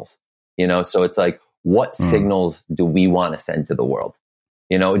signals. So it's like, what signals do we want to send to the world?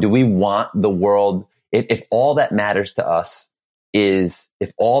 Do we want the world, if all that matters to us is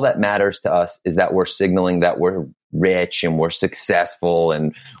that we're signaling that we're rich and we're successful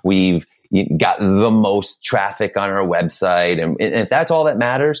and we've got the most traffic on our website, and if that's all that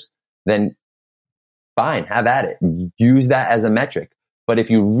matters, then fine, have at it. Use that as a metric. But if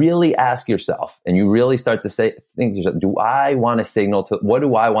you really ask yourself and you really start to think to yourself, do I want to signal to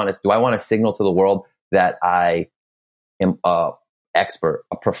the world that I am a expert,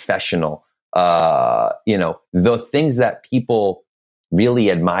 a professional, the things that people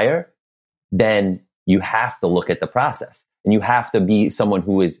really admire? Then you have to look at the process, and you have to be someone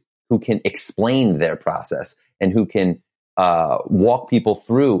who can explain their process and who can walk people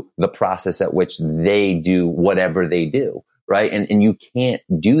through the process at which they do whatever they do, right? And you can't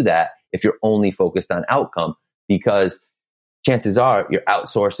do that if you're only focused on outcome, because chances are you're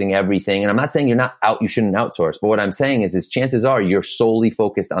outsourcing everything. And I'm not saying you shouldn't outsource, but what I'm saying is chances are you're solely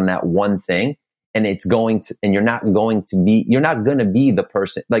focused on that one thing, and you're not going to be the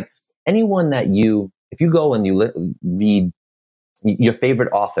person, like anyone that if you go and you read your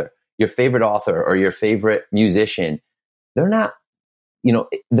favorite author or your favorite musician, they're not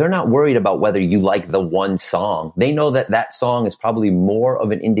worried about whether you like the one song. They know that song is probably more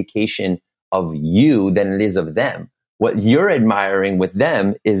of an indication of you than it is of them. What you're admiring with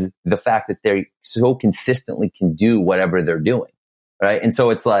them is the fact that they so consistently can do whatever they're doing, right? And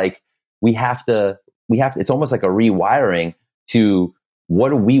so it's like, it's almost like a rewiring to, what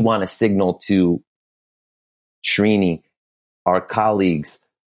do we want to signal to Srini, our colleagues,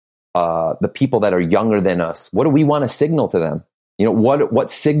 the people that are younger than us? What do we want to signal to them? What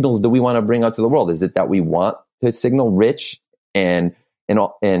signals do we want to bring out to the world? Is it that we want to signal rich and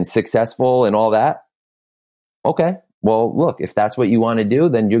successful and all that? Okay. Well, look, if that's what you want to do,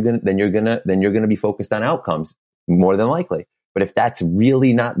 then you're going to be focused on outcomes more than likely. But if that's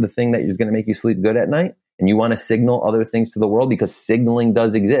really not the thing that is going to make you sleep good at night, and you want to signal other things to the world, because signaling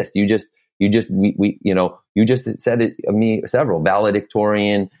does exist. You just said it of me, several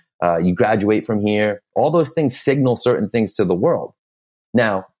valedictorian, you graduate from here. All those things signal certain things to the world.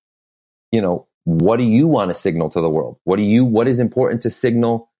 Now, what do you want to signal to the world? What is important to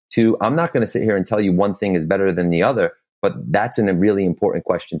signal to? I'm not going to sit here and tell you one thing is better than the other, but that's a really important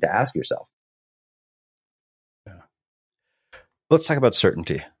question to ask yourself. Yeah. Let's talk about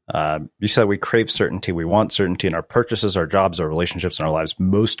certainty. You said we crave certainty. We want certainty in our purchases, our jobs, our relationships, and our lives.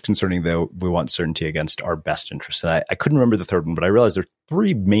 Most concerning, though, we want certainty against our best interests. And I couldn't remember the third one, but I realized there are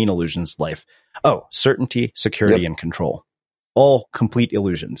three main illusions in life. Oh, certainty, security, and control. All complete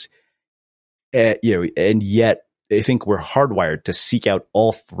illusions. And yet I think we're hardwired to seek out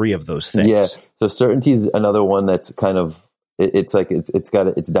all three of those things. Yeah. So certainty is another one that's kind of,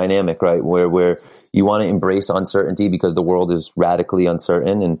 it's dynamic, right? Where you want to embrace uncertainty because the world is radically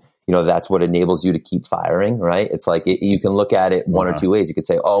uncertain, and that's what enables you to keep firing, right? It's like you can look at it one or two ways. You could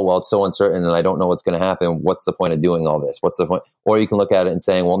say, oh, well, it's so uncertain and I don't know what's going to happen. What's the point of doing all this? What's the point? Or you can look at it and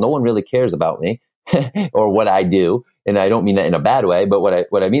saying, well, no one really cares about me or what I do. And I don't mean that in a bad way, but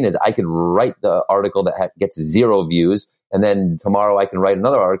what I mean is I could write the article that gets 0 views, and then tomorrow I can write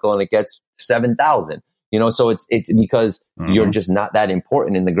another article and it gets 7,000. So it's because you're just not that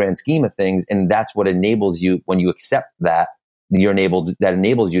important in the grand scheme of things, and that's what enables you when you accept that. That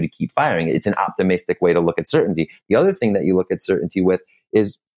enables you to keep firing. It's an optimistic way to look at certainty. The other thing that you look at certainty with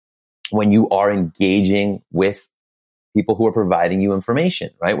is when you are engaging with people who are providing you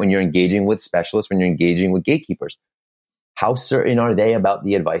information, right? When you're engaging with specialists, when you're engaging with gatekeepers, how certain are they about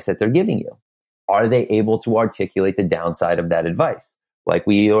the advice that they're giving you? Are they able to articulate the downside of that advice? Like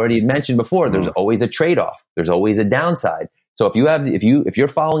we already mentioned before, there's always a trade-off. There's always a downside. So if you're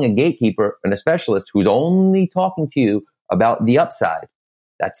following a gatekeeper and a specialist who's only talking to you about the upside,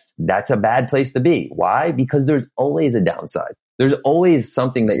 that's a bad place to be. Why? Because there's always a downside. There's always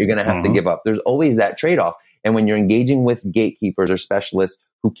something that you're going to have to give up. There's always that trade-off. And when you're engaging with gatekeepers or specialists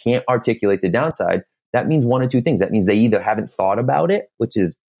who can't articulate the downside, that means one of two things. That means they either haven't thought about it, which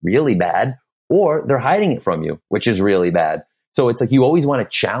is really bad, or they're hiding it from you, which is really bad. So it's like you always want to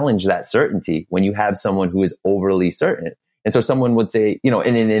challenge that certainty when you have someone who is overly certain. And so someone would say,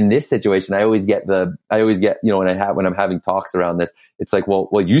 and in this situation, I always get, when I'm having talks around this, it's like, well,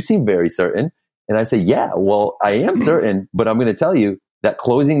 you seem very certain. And I say, yeah, well, I am certain, but I'm going to tell you that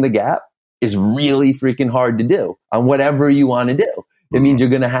closing the gap is really freaking hard to do on whatever you want to do. It means you're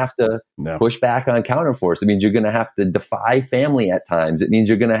going to have to push back on counterforce. It means you're going to have to defy family at times. It means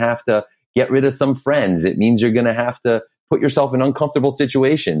you're going to have to get rid of some friends. It means you're going to have to put yourself in uncomfortable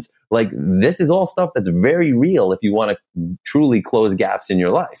situations. Like this is all stuff that's very real if you want to truly close gaps in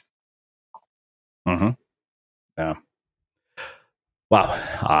your life. Yeah.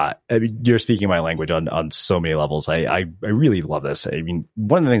 Wow. You're speaking my language on so many levels. I really love this. I mean,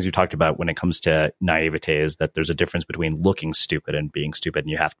 one of the things you talked about when it comes to naivete is that there's a difference between looking stupid and being stupid, and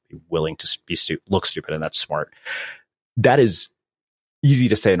you have to be willing to look stupid, and that's smart. That is easy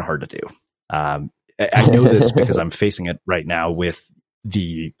to say and hard to do. I know this because I'm facing it right now with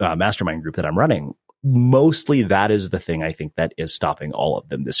the mastermind group that I'm running. Mostly that is the thing I think that is stopping all of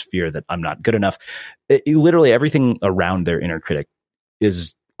them, this fear that I'm not good enough. Literally everything around their inner critic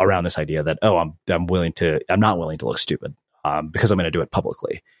is around this idea that, I'm not willing to look stupid because I'm going to do it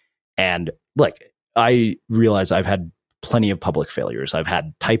publicly. And like, I realize I've had plenty of public failures. I've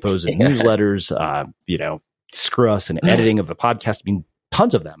had typos in newsletters, screw us in editing of the podcast. I mean,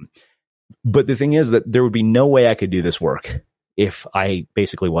 tons of them. But the thing is that there would be no way I could do this work if I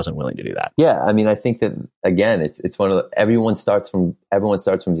basically wasn't willing to do that. Yeah. I mean, I think that again, it's one of the, everyone starts from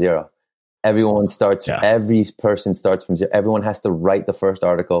zero. Every person starts from zero. Everyone has to write the first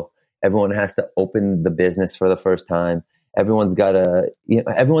article. Everyone has to open the business for the first time. Everyone's got to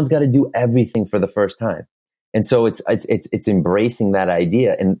do everything for the first time. And so it's embracing that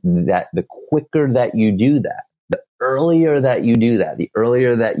idea, and that the quicker that you do that, the earlier that you do that, the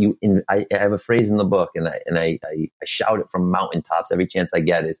earlier that I have a phrase in the book, and I shout it from mountaintops every chance I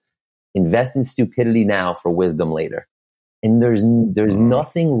get, is invest in stupidity now for wisdom later. And there's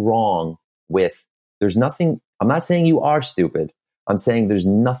nothing wrong with, I'm not saying you are stupid. I'm saying there's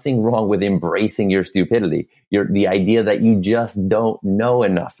nothing wrong with embracing your stupidity. The idea that you just don't know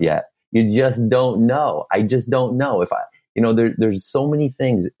enough yet. You just don't know. I just don't know. There's so many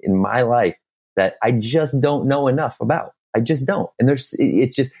things in my life that I just don't know enough about. I just don't. And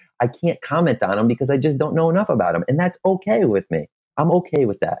I can't comment on them because I just don't know enough about them. And that's okay with me. I'm okay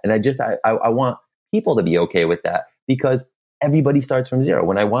with that. And I want people to be okay with that, because everybody starts from zero.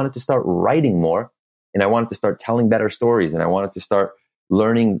 When I wanted to start writing more, and I wanted to start telling better stories, and I wanted to start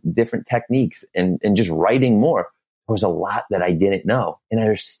learning different techniques and just writing more, there was a lot that I didn't know. And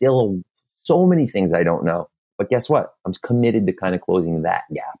there's still so many things I don't know. But guess what? I'm committed to kind of closing that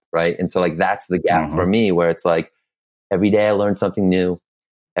gap, right? And so like that's the gap for me, where it's like every day I learn something new.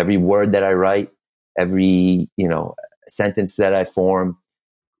 Every word that I write, every sentence that I form,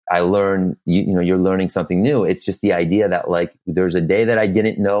 I learn. You're learning something new. It's just the idea that like there's a day that I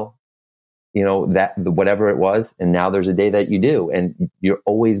didn't know, that whatever it was, and now there's a day that you do, and you're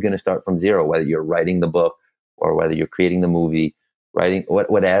always going to start from zero, whether you're writing the book or whether you're creating the movie, writing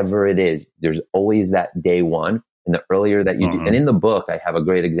whatever it is. There's always that day one, and the earlier that you do. And in the book, I have a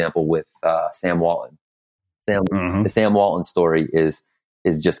great example with Sam Walton. The Sam Walton story is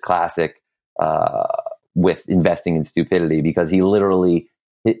just classic. with investing in stupidity, because he literally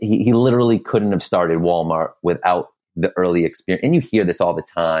couldn't have started Walmart without the early experience. And you hear this all the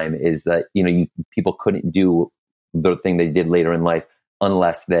time, is that, people couldn't do the thing they did later in life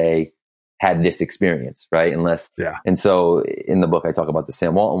unless they had this experience, right? And so in the book, I talk about the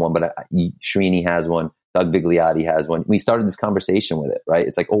Sam Walton one, but Srini has one, Doug Vigliotti has one. We started this conversation with it, right?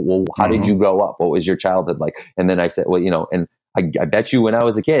 It's like, oh, well, how did you grow up? What was your childhood like? And then I said, well, and I bet you when I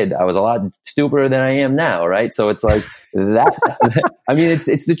was a kid, I was a lot stupider than I am now, right? So it's like that. I mean,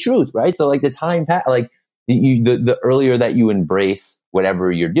 it's the truth, right? So like the time, the earlier that you embrace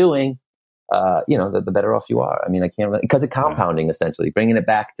whatever you're doing, the better off you are. I mean, I can't really, because of compounding, essentially bringing it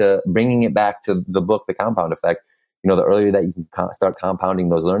back to the book, The Compound Effect. The earlier that you can start compounding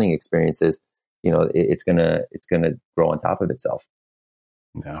those learning experiences, it's gonna grow on top of itself.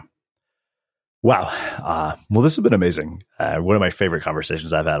 Yeah. Wow. Well, this has been amazing. One of my favorite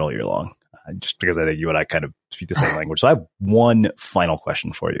conversations I've had all year long, just because I think you and I kind of speak the same language. So I have one final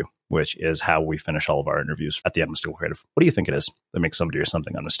question for you, which is how we finish all of our interviews at the Unmistakable Creative. What do you think it is that makes somebody or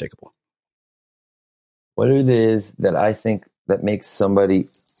something unmistakable? What it is that I think that makes somebody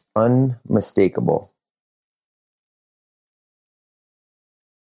unmistakable?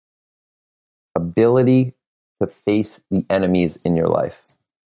 Ability to face the enemies in your life.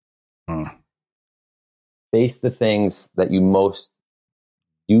 Face the things that you most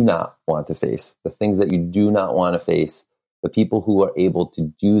do not want to face, the things that you do not want to face. The people who are able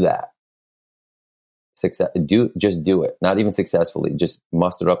to do that, just do it. Not even successfully, just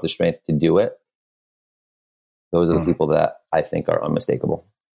muster up the strength to do it. Those are the people that I think are unmistakable.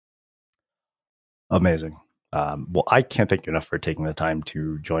 Amazing. Well, I can't thank you enough for taking the time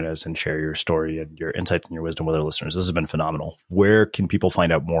to join us and share your story and your insights and your wisdom with our listeners. This has been phenomenal. Where can people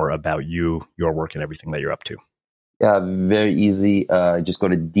find out more about you, your work, and everything that you're up to? Yeah, very easy. Just go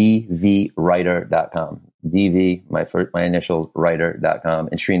to dvwriter.com. DV, my initials, writer.com.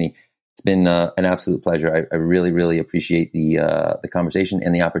 And Srini, it's been an absolute pleasure. I really, really appreciate the conversation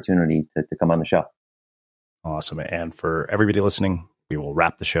and the opportunity to come on the show. Awesome. And for everybody listening, we will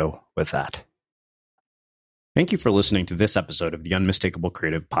wrap the show with that. Thank you for listening to this episode of the Unmistakable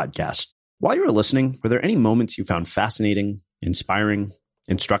Creative Podcast. While you were listening, were there any moments you found fascinating, inspiring,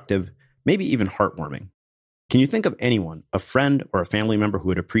 instructive, maybe even heartwarming? Can you think of anyone, a friend or a family member who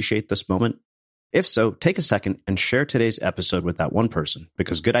would appreciate this moment? If so, take a second and share today's episode with that one person,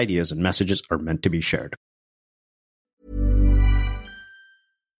 because good ideas and messages are meant to be shared.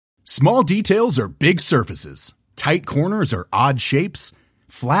 Small details are big surfaces. Tight corners are odd shapes.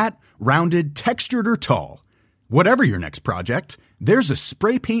 Flat, rounded, textured, or tall. Whatever your next project, there's a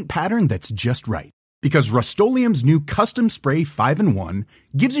spray paint pattern that's just right. Because Rust-Oleum's new Custom Spray 5-in-1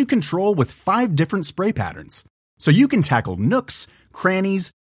 gives you control with 5 different spray patterns. So you can tackle nooks, crannies,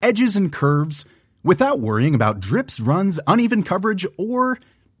 edges, and curves without worrying about drips, runs, uneven coverage, or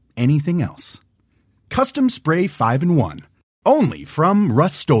anything else. Custom Spray 5-in-1. Only from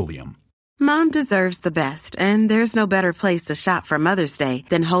Rust-Oleum. Mom deserves the best, and there's no better place to shop for Mother's Day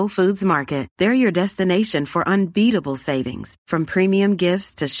than Whole Foods Market. They're your destination for unbeatable savings, from premium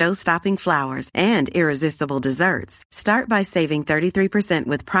gifts to show-stopping flowers and irresistible desserts. Start by saving 33%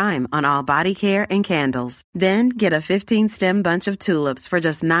 with Prime on all body care and candles. Then get a 15-stem bunch of tulips for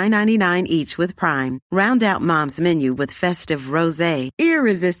just $9.99 each with Prime. Round out Mom's menu with festive rosé,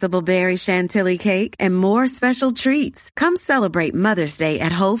 irresistible berry chantilly cake, and more special treats. Come celebrate Mother's Day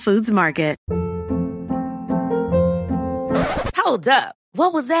at Whole Foods Market. Hold up.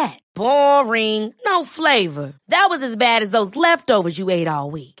 What was that? Boring. No flavor. That was as bad as those leftovers you ate all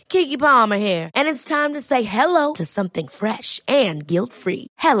week. Keke Palmer here. And it's time to say hello to something fresh and guilt-free.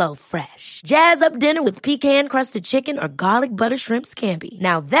 Hello Fresh. Jazz up dinner with pecan-crusted chicken or garlic butter shrimp scampi.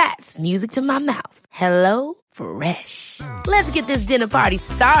 Now that's music to my mouth. Hello Fresh. Let's get this dinner party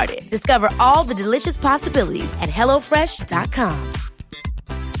started. Discover all the delicious possibilities at HelloFresh.com.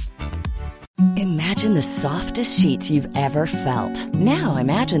 Imagine the softest sheets you've ever felt. Now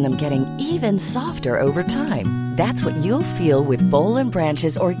imagine them getting even softer over time. That's what you'll feel with Boll &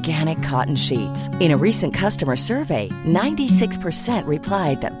 Branch's organic cotton sheets. In a recent customer survey, 96%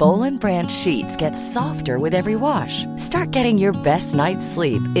 replied that Boll & Branch sheets get softer with every wash. Start getting your best night's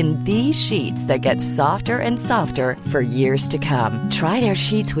sleep in these sheets that get softer and softer for years to come. Try their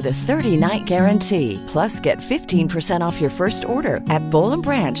sheets with a 30-night guarantee. Plus, get 15% off your first order at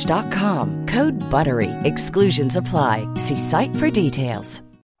bollandbranch.com. Code BUTTERY. Exclusions apply. See site for details.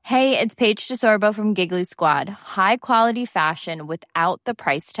 Hey, it's Paige DeSorbo from Giggly Squad. High quality fashion without the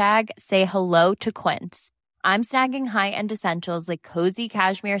price tag. Say hello to Quince. I'm snagging high-end essentials like cozy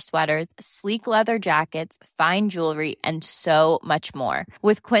cashmere sweaters, sleek leather jackets, fine jewelry, and so much more.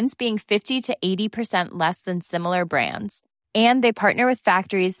 With Quince being 50 to 80% less than similar brands. And they partner with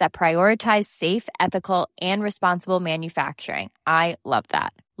factories that prioritize safe, ethical, and responsible manufacturing. I love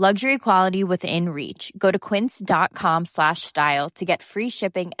that. Luxury quality within reach. Go to quince.com/style to get free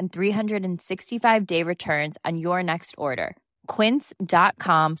shipping and 365-day returns on your next order.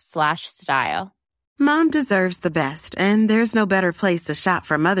 Quince.com/style. Mom deserves the best, and there's no better place to shop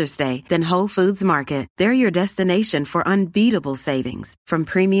for Mother's Day than Whole Foods Market. They're your destination for unbeatable savings, from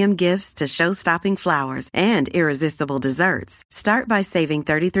premium gifts to show-stopping flowers and irresistible desserts. Start by saving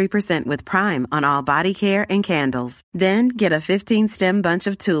 33% with Prime on all body care and candles. Then get a 15-stem bunch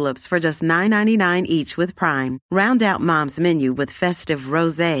of tulips for just $9.99 each with Prime. Round out Mom's menu with festive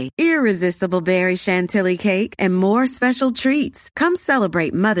rosé, irresistible berry chantilly cake, and more special treats. Come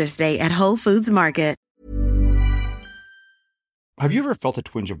celebrate Mother's Day at Whole Foods Market. Have you ever felt a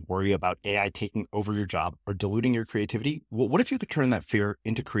twinge of worry about AI taking over your job or diluting your creativity? Well, what if you could turn that fear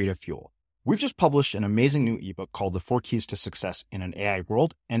into creative fuel? We've just published an amazing new ebook called The 4 Keys to Success in an AI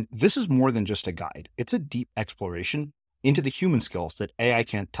World, and this is more than just a guide. It's a deep exploration into the human skills that AI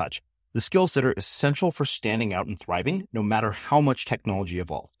can't touch, the skills that are essential for standing out and thriving, no matter how much technology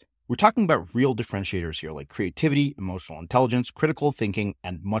evolved. We're talking about real differentiators here, like creativity, emotional intelligence, critical thinking,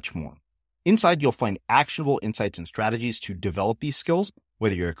 and much more. Inside, you'll find actionable insights and strategies to develop these skills,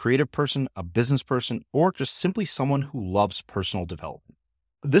 whether you're a creative person, a business person, or just simply someone who loves personal development.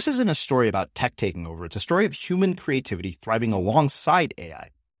 This isn't a story about tech taking over. It's a story of human creativity thriving alongside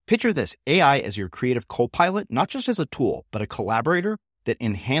AI. Picture this, AI as your creative co-pilot, not just as a tool, but a collaborator that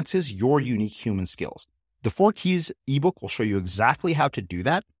enhances your unique human skills. The 4 Keys ebook will show you exactly how to do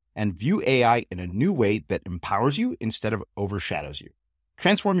that and view AI in a new way that empowers you instead of overshadows you.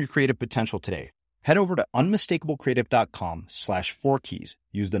 Transform your creative potential today. Head over to unmistakablecreative.com/4keys.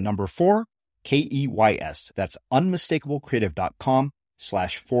 Use the number 4, KEYS. That's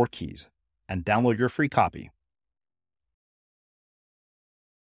unmistakablecreative.com/4keys and download your free copy.